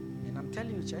us. And I'm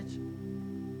telling you, church,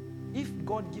 if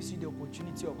God gives you the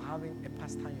opportunity of having a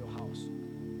pastor in your house,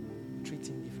 treat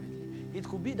him differently. It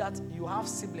could be that you have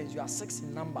siblings, you are 6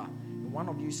 in number, and one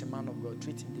of you is a man of God,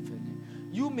 treat him differently.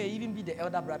 You may even be the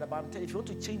elder brother, but I'm telling you, if you want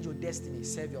to change your destiny,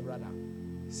 serve your brother.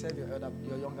 Serve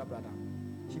your younger brother.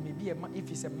 He may be if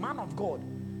he's a man of God,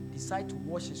 decide to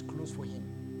wash his clothes for him.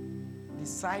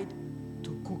 Decide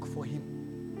to cook for him.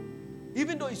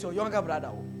 Even though it's your younger brother.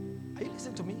 Are you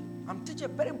listening to me? I'm teaching a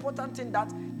very important thing that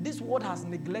this world has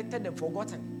neglected and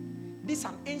forgotten. This is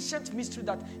an ancient mystery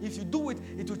that if you do it,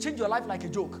 it will change your life like a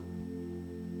joke.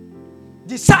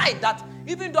 Decide that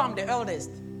even though I'm the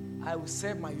eldest, I will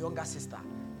serve my younger sister.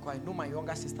 Because I know my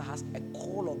younger sister has a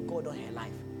call of God on her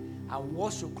life. I'll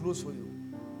wash your clothes for you.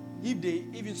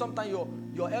 Even sometimes your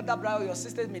elder brother or your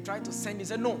sisters may try to send you,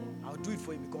 say, no, I'll do it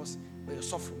for you because you're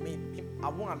soft for me. I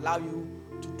won't allow you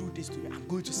to do this to you. I'm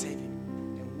going to save him.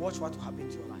 And watch what will happen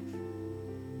to your life.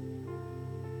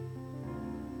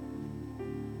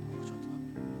 Watch what will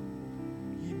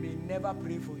happen. He may never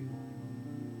pray for you,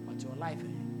 but your life,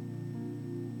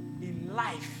 in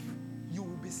life, you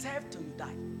will be served till you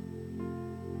die.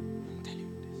 I'm telling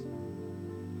you this.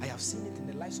 I have seen it in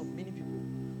the lives of many people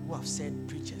who have served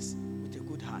preachers with a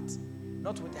good heart,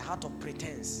 not with a heart of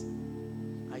pretense.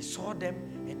 I saw them,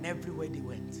 and everywhere they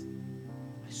went,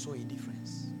 I saw a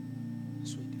difference.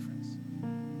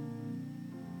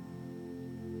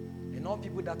 And all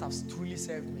people that have truly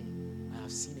served me, I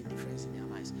have seen a difference in their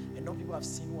lives. And all people I've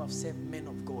seen who have served men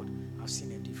of God, I've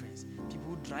seen a difference. People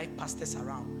who drive pastors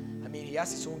around. I mean, he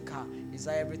has his own car. Is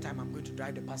that every time I'm going to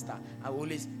drive the pastor, I will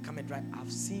always come and drive.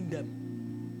 I've seen them.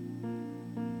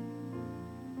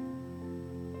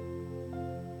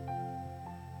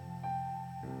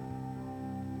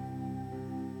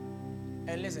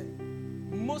 And listen,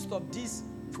 most of these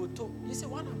photos, you see,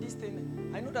 one of these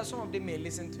things, I know that some of them may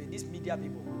listen to it, these media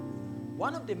people.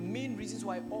 One of the main reasons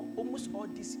why almost all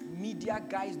these media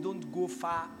guys don't go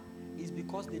far is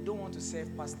because they don't want to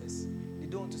serve pastors. They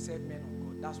don't want to serve men of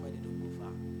God. That's why they don't go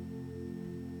far.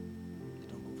 They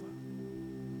don't go far.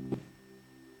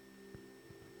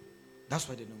 That's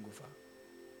why they don't go far.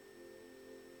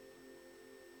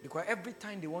 Because every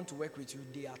time they want to work with you,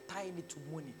 they are tying it to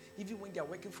money. Even when they are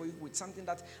working for you with something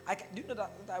that do you know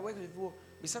that I work with people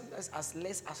with something that's as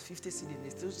less as 50 cedis, they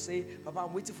still say, Papa,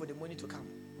 I'm waiting for the money to come.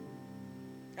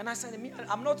 And I said,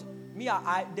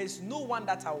 there's no one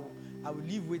that I will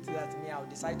live with that I'll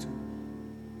decide to.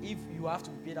 If you have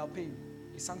to be paid, I'll pay you.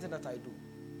 It's something that I do.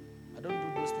 I don't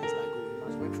do those things like, you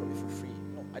must work for me for free.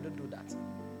 No, I don't do that.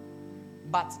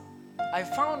 But I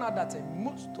found out that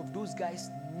most of those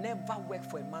guys never work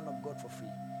for a man of God for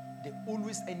free. They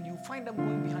always, and you find them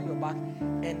going behind your back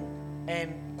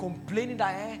and complaining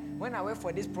that when I work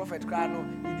for this prophet, he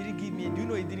didn't give me. Do you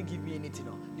know he didn't give me anything?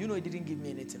 No? Do you know he didn't give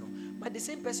me anything? No? But the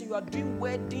same person, you are doing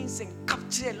weddings and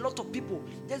capture a lot of people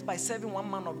just by serving one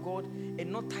man of God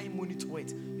and not tying money to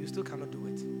it. You still cannot do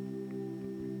it.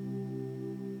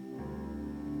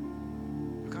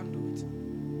 You can't do it.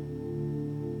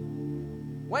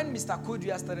 When Mr.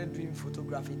 Kodria started doing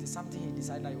photography, it is something he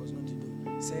decided that he was going to do.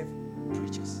 Serve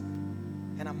preachers.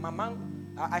 And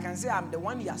I can say I'm the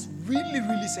one he has really,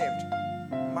 really served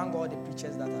among all the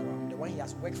preachers that are around. The one he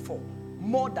has worked for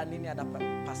more than any other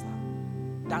pastor.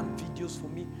 Done videos for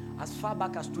me as far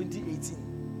back as 2018.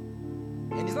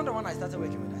 And he's not the one I started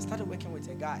working with. I started working with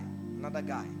another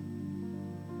guy.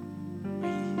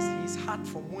 His heart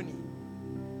for money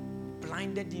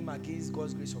blinded him against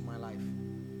God's grace on my life.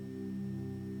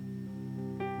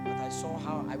 But I saw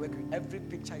how I worked with every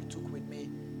picture he took with me.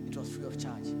 It was free of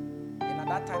charge. And at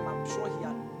that time, I'm sure he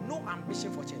had no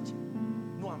ambition for church.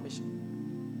 No ambition.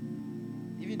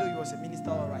 Even though he was a minister,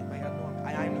 all right, but he had no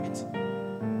ambition. I know it.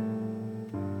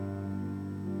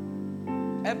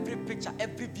 Every picture,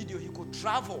 every video, he could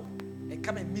travel and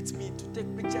come and meet me to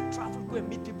take pictures, travel, go and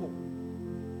meet people.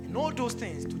 And all those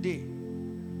things today,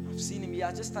 I've seen him. He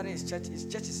has just started his church. His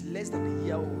church is less than a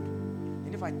year old.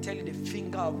 And if if I tell you the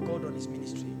finger of God on his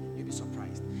ministry, you'll be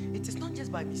surprised. It is not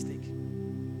just by mistake.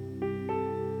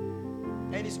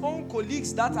 And his own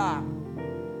colleagues that are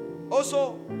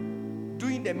also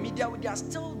doing the media, they are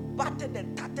still battered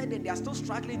and tattered, and they are still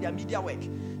struggling in their media work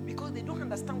because they don't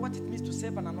understand what it means to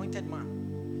serve an anointed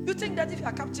man. You think that if you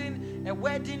are capturing a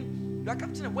wedding, you are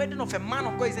capturing a wedding of a man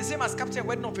of God, it's the same as capturing a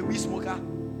wedding of a weed smoker.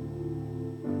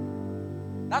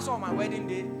 That's why on my wedding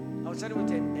day, I was chatting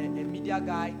with a media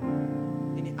guy,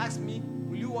 and he asked me,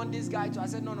 will you want this guy to? I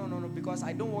said, no, because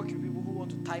I don't work with people who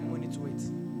want to tie money to it.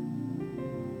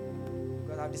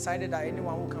 Because I've decided that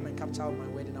anyone who come and capture my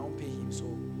wedding, I won't pay him. So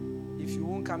if you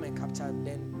won't come and capture,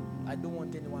 then I don't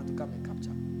want anyone to come and capture.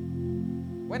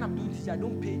 When I'm doing this, I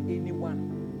don't pay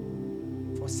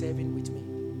anyone for serving with me.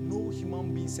 No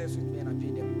human being serves with me and I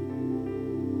pay them.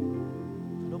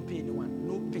 I don't pay anyone.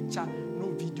 No picture,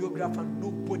 no videographer,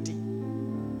 nobody.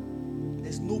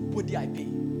 There's nobody I pay.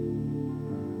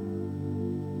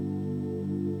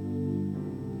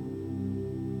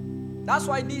 That's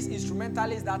why these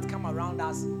instrumentalists that come around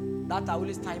us, that are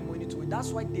always tying money to it,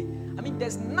 that's why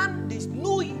there's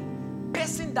no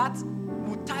person that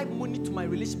will tie money to my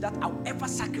relationship that I'll ever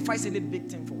sacrifice any big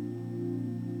thing for.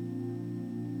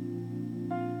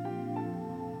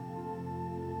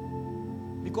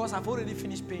 Because I've already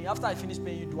finished paying. After I finish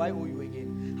paying you, do I owe you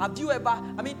again? Have you ever,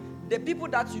 the people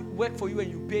that you work for you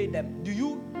and you pay them,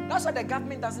 that's why the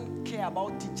government doesn't care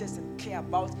about teachers and care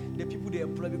about the people they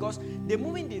employ, because the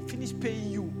moment they finish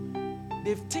paying you,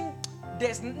 they think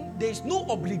there's no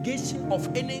obligation of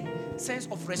any sense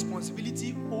of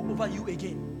responsibility over you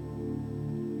again.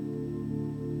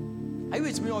 Are you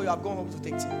with me, or you have gone home to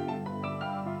take tea?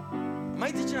 Am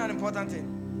I teaching an important thing?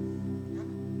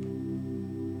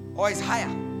 Or is higher?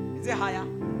 Is it higher?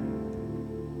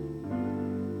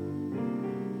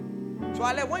 So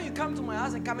when you come to my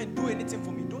house and come and do anything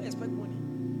for me, don't expect money.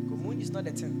 Because money is not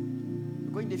the thing.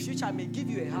 Because in the future, I may give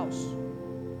you a house.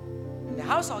 And the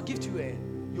house I'll give to you,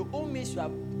 your own mates you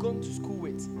have gone to school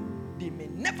with, they may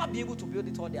never be able to build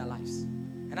it all their lives.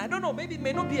 And I don't know, maybe it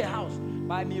may not be a house,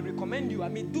 but I may recommend you, I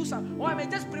may do something, or I may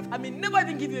just pray, I may never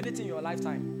even give you anything in your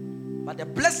lifetime. But the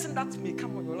blessing that may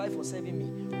come on your life for serving me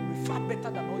will be far better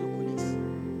than all your colleagues.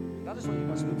 And that is what you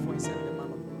must look for in serving the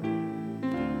man of God.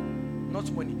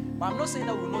 Not money. But I'm not saying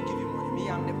that we will not give you money.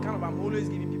 I'm always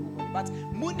giving people money. But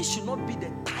money should not be the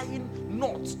tying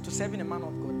knot to serving a man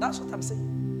of God. That's what I'm saying.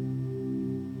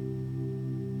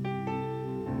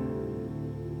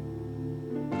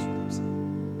 That's what I'm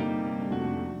saying.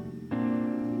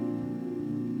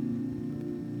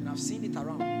 And I've seen it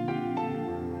around.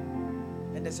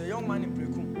 And there's a young man in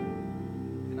Brekum,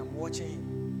 and I'm watching him.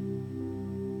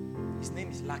 His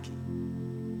name is Lucky.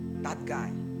 That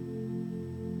guy,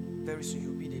 very soon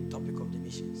he'll be the topic of the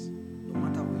nations, no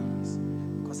matter where he is.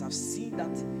 Because I've seen that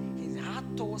his heart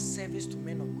towards service to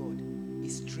men of God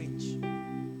is strange.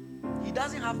 He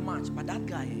doesn't have much, but that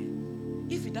guy,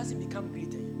 if he doesn't become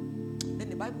greater, then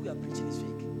the Bible we are preaching is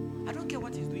fake. I don't care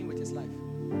what he's doing with his life.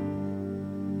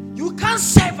 You can't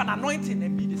serve an anointing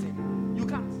and be the same. You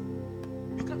can't.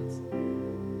 You can't.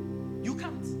 You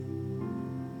can't.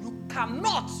 You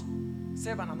cannot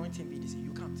serve an anointing and be the same.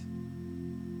 You can't.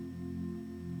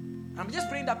 I'm just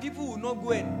praying that people will not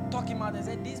go and talk him out and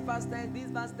say, these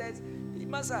pastors.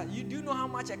 Master, do you know how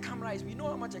much a camera is? We know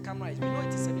how much a camera is. We know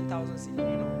it is 7,000 cedis.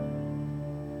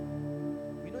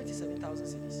 We know it is 7,000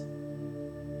 cedis.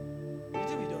 You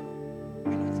think we don't know?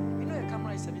 We know a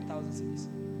camera is 7,000 cedis.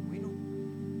 We know.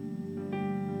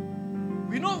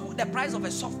 We know the price of a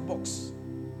softbox.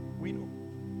 We know.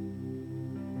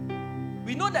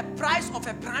 We know the price of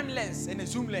a prime lens and a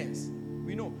zoom lens.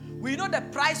 We know. We know the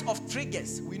price of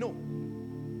triggers. We know.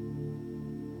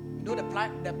 We know the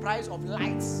price of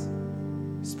lights,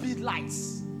 speed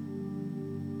lights.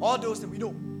 All those things we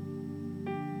know.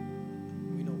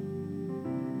 We know.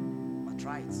 But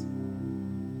try it.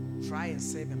 Try and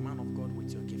serve a man of God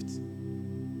with your gift.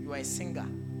 You are a singer.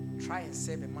 Try and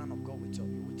serve a man of God with your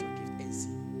gift and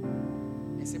see.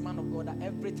 And say, man of God, that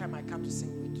every time I come to sing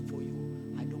for you,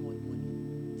 I don't want money.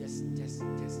 Just.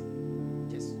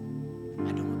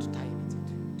 I don't want to tie anything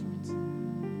to it.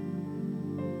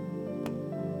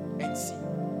 And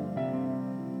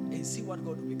see what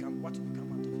God will become, what will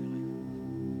become out of your life.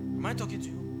 Am I talking to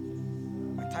you?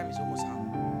 My time is almost up.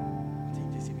 I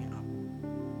think it's even up.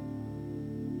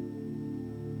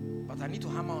 But I need to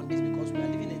hammer on this because we are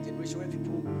living in a generation where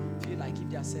people feel like if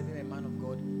they are serving a man of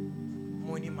God,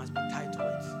 money must be tied to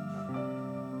it.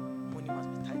 Money must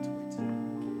be tied to it.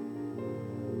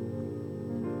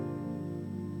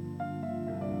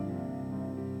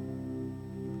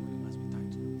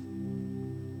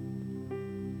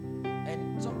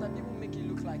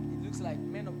 like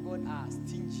men of God are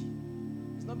stingy,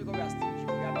 it's not because we are stingy.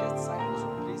 We have just decided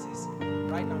some places.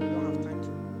 Right now, we don't have time to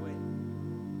go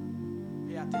and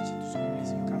pay attention to some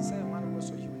places. You can say a man of God,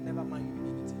 so he will never mind you in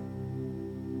anything.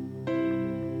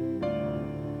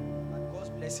 But God's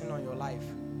blessing on your life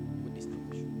will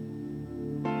distinguish you.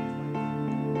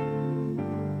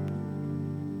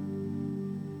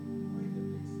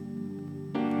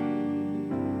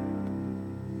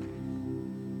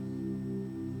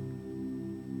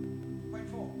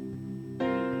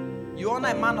 You honor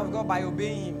a man of God by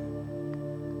obeying him.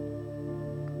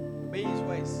 Obey his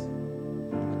ways.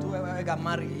 I told I got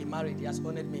married. He married. He has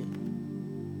honored me.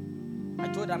 I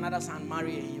told another son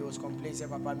marry. He was complaining. Said,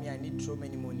 Papa, me, I need so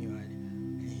many money.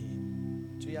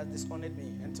 So he has dishonored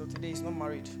me. Until today, he's not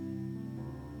married.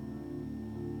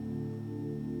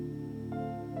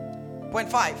 Point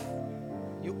 5.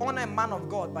 You honor a man of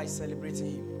God by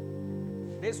celebrating him.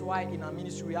 This is why in our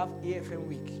ministry we have AFM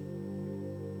week.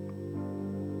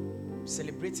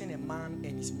 Celebrating a man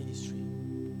and his ministry.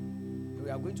 We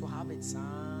are going to have it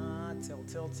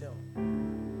till.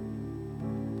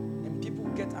 And people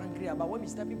get angry about when we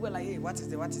start. People are like, hey, what is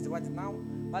now?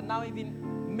 But now even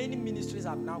many ministries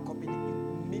have now copied it.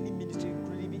 Many ministries,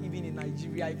 including even in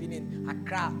Nigeria, even in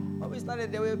Accra. When we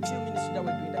started, there were a few ministries that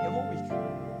were doing that a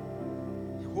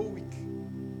whole week.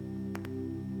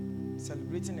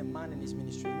 Celebrating a man and his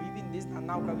ministry. Even this and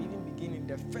now we even begin in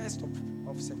the 1st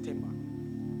of September.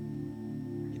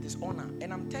 Is honor,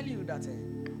 and I'm telling you that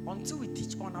until we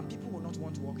teach honor, people will not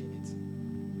want to walk in it.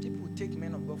 People will take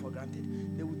men of God for granted.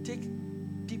 They will take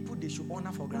people they should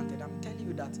honor for granted. I'm telling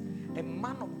you that a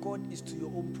man of God is to your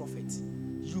own prophet.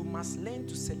 You must learn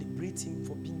to celebrate him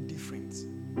for being different.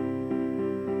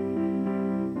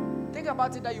 Think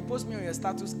about it that you post me on your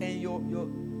status and your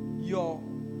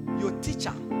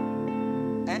teacher,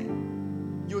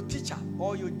 your teacher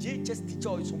or your JHS teacher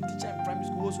or some teacher in primary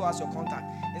school also has your contact.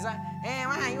 It's like,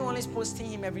 why are you always posting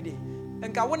him every day?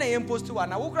 And when I am posting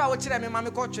one, I will cry with my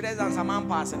mommy coach and some man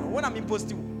passing. When I'm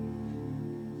posting,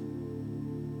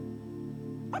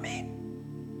 I mean,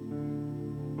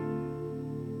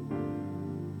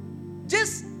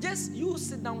 just you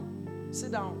sit down.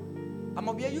 I'm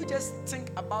gonna be you just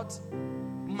think about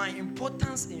my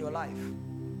importance in your life.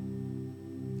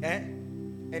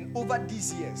 And over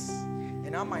these years,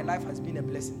 and how my life has been a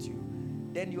blessing to you.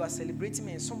 Then you are celebrating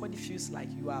me and somebody feels like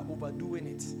you are overdoing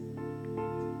it.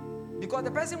 Because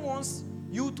the person wants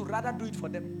you to rather do it for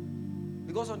them.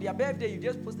 Because on their birthday, you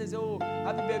just post and say, oh,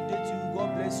 happy birthday to you,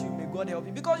 God bless you, may God help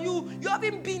you. Because you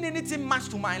haven't been anything much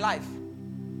to my life.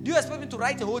 Do you expect me to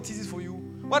write a whole thesis for you?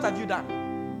 What have you done?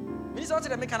 Minister, what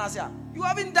did I make an answer? You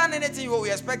haven't done anything. You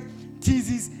expect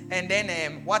thesis and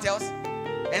then what else?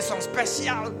 And some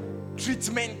special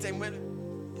treatment. And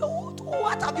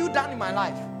what have you done in my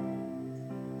life?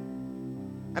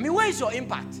 I mean, where is your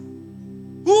impact?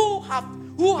 Who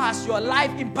has your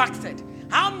life impacted?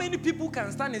 How many people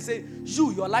can stand and say,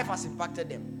 your life has impacted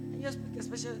them? And you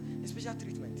expect a special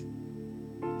treatment.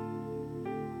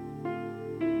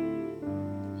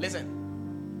 Listen,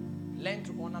 learn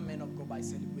to honor men of God by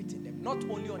celebrating them. Not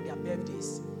only on their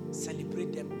birthdays,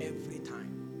 celebrate them every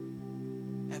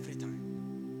time. Every time.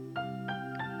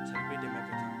 Celebrate them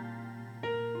every time.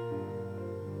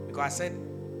 Because I said,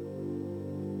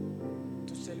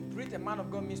 to celebrate a man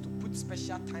of God means to put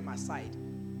special time aside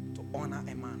to honor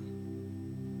a man.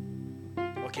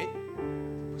 Okay?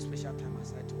 Put special time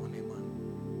aside to honor a man.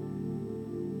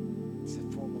 It's a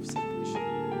form of celebration.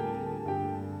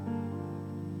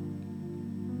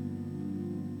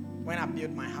 When I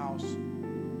build my house,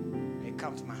 when you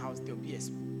come to my house, there'll be a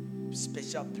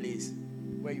special place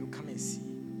where you come and see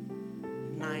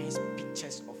nice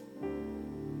pictures of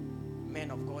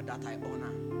men of God that I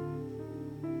honor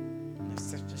in a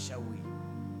special way.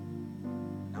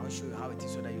 And I will show you how it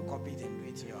is so that you copy it and do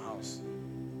it in your house.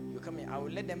 You come in, I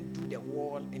will let them do the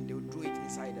wall and they will do it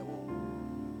inside the wall.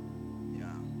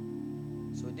 Yeah.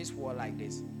 So this wall like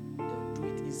this, they will do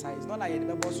it inside. It's not like a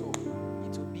Bible, so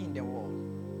it will be in the wall.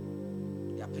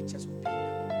 Their pictures will be in the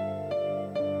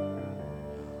wall. Yeah.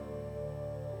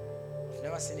 I've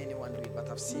never seen anyone do it, but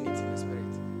I've seen it in the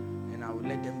spirit. And I will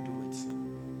let them do it.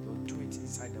 They will do it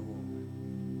inside the wall.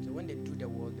 So when they do the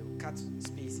wall, they will cut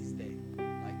spaces there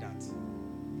like that.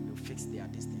 They'll fix their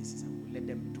distances and we'll let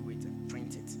them do it and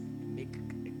print it and make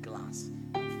a glass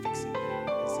and fix it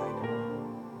inside the wall.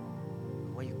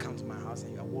 When you come to my house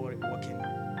and you are walking,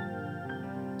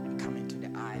 you come into the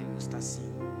aisle, you start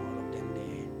seeing all of them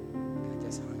there. They're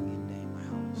just hanging there in my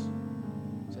house.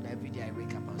 So that every day I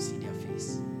wake up, I'll see their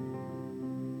face.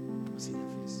 I'll see their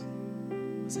face.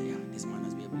 I'll say, yeah, this man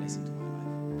has been a blessing to my life.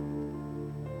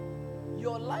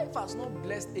 Your life life has not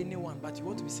blessed anyone, but you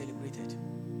want to be celebrated.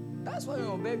 That's why on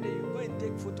your birthday, you go and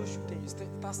take photo shoot and you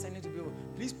start sending to people,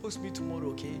 please post me tomorrow,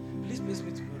 okay? Please post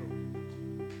me tomorrow.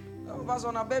 Some of us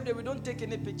on our birthday, we don't take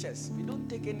any pictures. We don't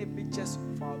take any pictures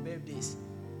for our birthdays.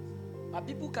 But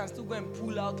people can still go and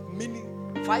pull out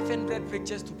 500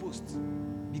 pictures to post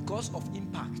because of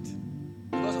impact.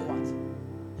 Because of what?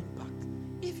 Impact.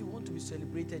 If you want to be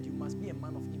celebrated, you must be a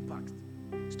man of impact.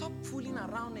 Stop fooling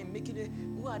around and making it.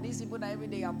 Who are these people that every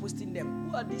day are posting them?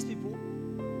 Who are these people?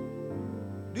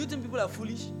 Do you think people are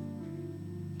foolish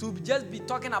to just be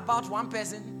talking about one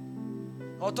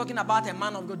person or talking about a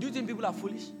man of God? Do you think people are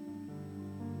foolish?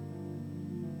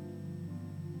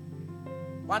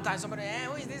 One time somebody,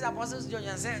 who is this Apostle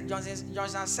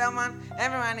Johnson Selman?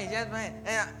 Everyone is just,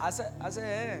 I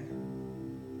said,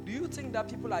 do you think that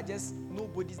people are just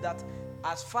nobodies that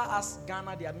as far as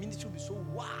Ghana, their ministry will be so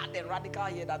wild and radical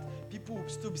here that people will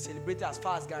still be celebrated as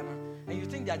far as Ghana? And you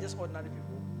think they are just ordinary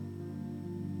people?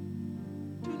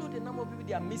 Do you know the number of people,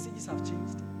 their messages have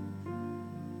changed?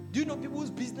 Do you know people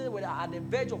whose business were at the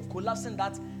verge of collapsing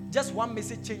that just one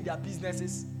message changed their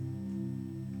businesses?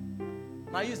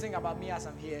 Now you think about me as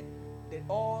I'm here, that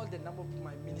all the number of people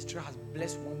my ministry has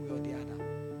blessed one way or the other.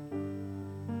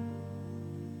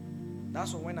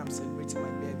 That's why when I'm celebrating my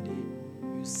birthday,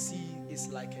 you see it's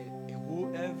like a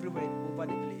whole everywhere over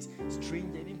the place.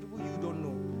 Strange, even people you don't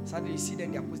know. Suddenly you see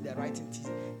them, they are put their writing teeth.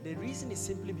 The reason is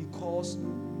simply because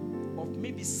of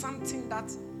maybe something that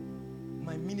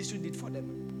my ministry did for them.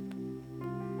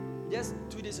 Just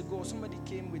 2 days ago, somebody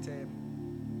came with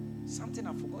something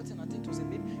I've forgotten. I think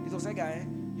it was a guy.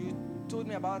 You told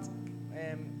me about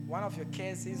one of your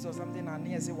cases or something, and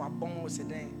he said, "Wabon was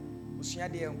today, Ushia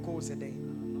and Co today."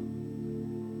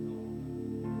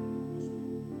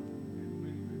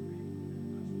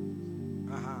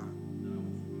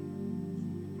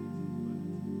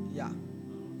 Yeah.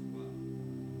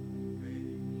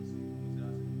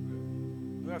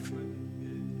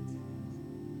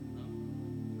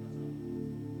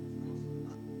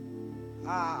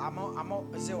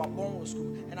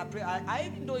 School. And I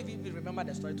even don't even remember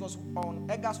the story. It was on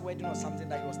Edgar's wedding or something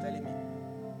that he was telling me.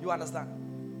 You understand?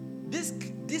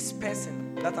 This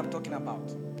person that I'm talking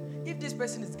about, if this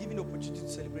person is given the opportunity to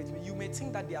celebrate me, you may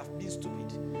think that they have been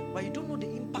stupid, but you don't know the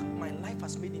impact my life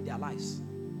has made in their lives.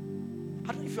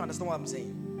 I don't know if you understand what I'm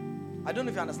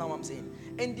saying.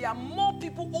 And there are more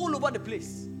people all over the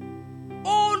place.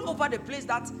 All over the place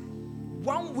that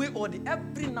one way or the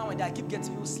every now and then I keep getting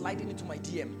people sliding into my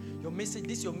DM. Your message,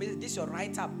 this your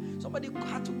write-up. Somebody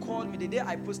had to call me the day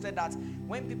I posted that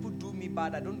when people do me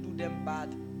bad, I don't do them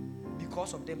bad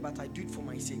because of them, but I do it for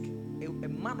my sake. A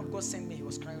man of God sent me, he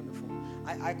was crying on the phone.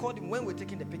 I called him when we were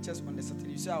taking the pictures on the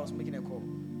Saturday. You see, I was making a call.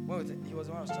 He was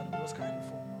the one I was telling him, he was crying on the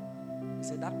phone. He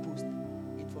said that post,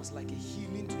 it was like a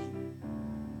healing to him.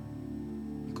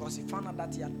 Because he found out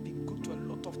that he had been good to a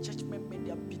lot of church members, they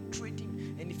had betrayed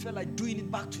him, and he felt like doing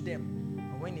it back to them.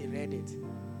 And when he read it,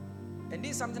 and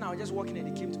this is something I was just walking and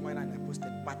it came to mind and I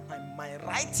posted, but my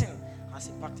writing has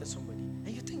impacted somebody. And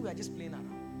you think we are just playing around?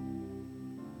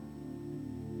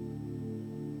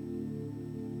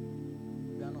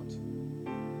 We are not.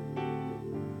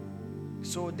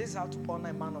 So this is how to honor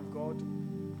a man of God.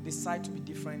 Decide to be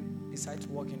different. Decide to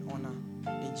walk in honor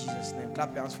in Jesus' name.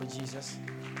 Clap your hands for Jesus.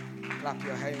 Clap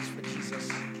your hands for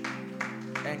Jesus.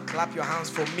 And clap your hands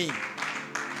for me.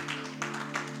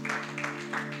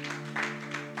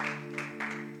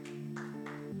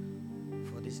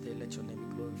 For this day, let your name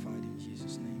be glorified.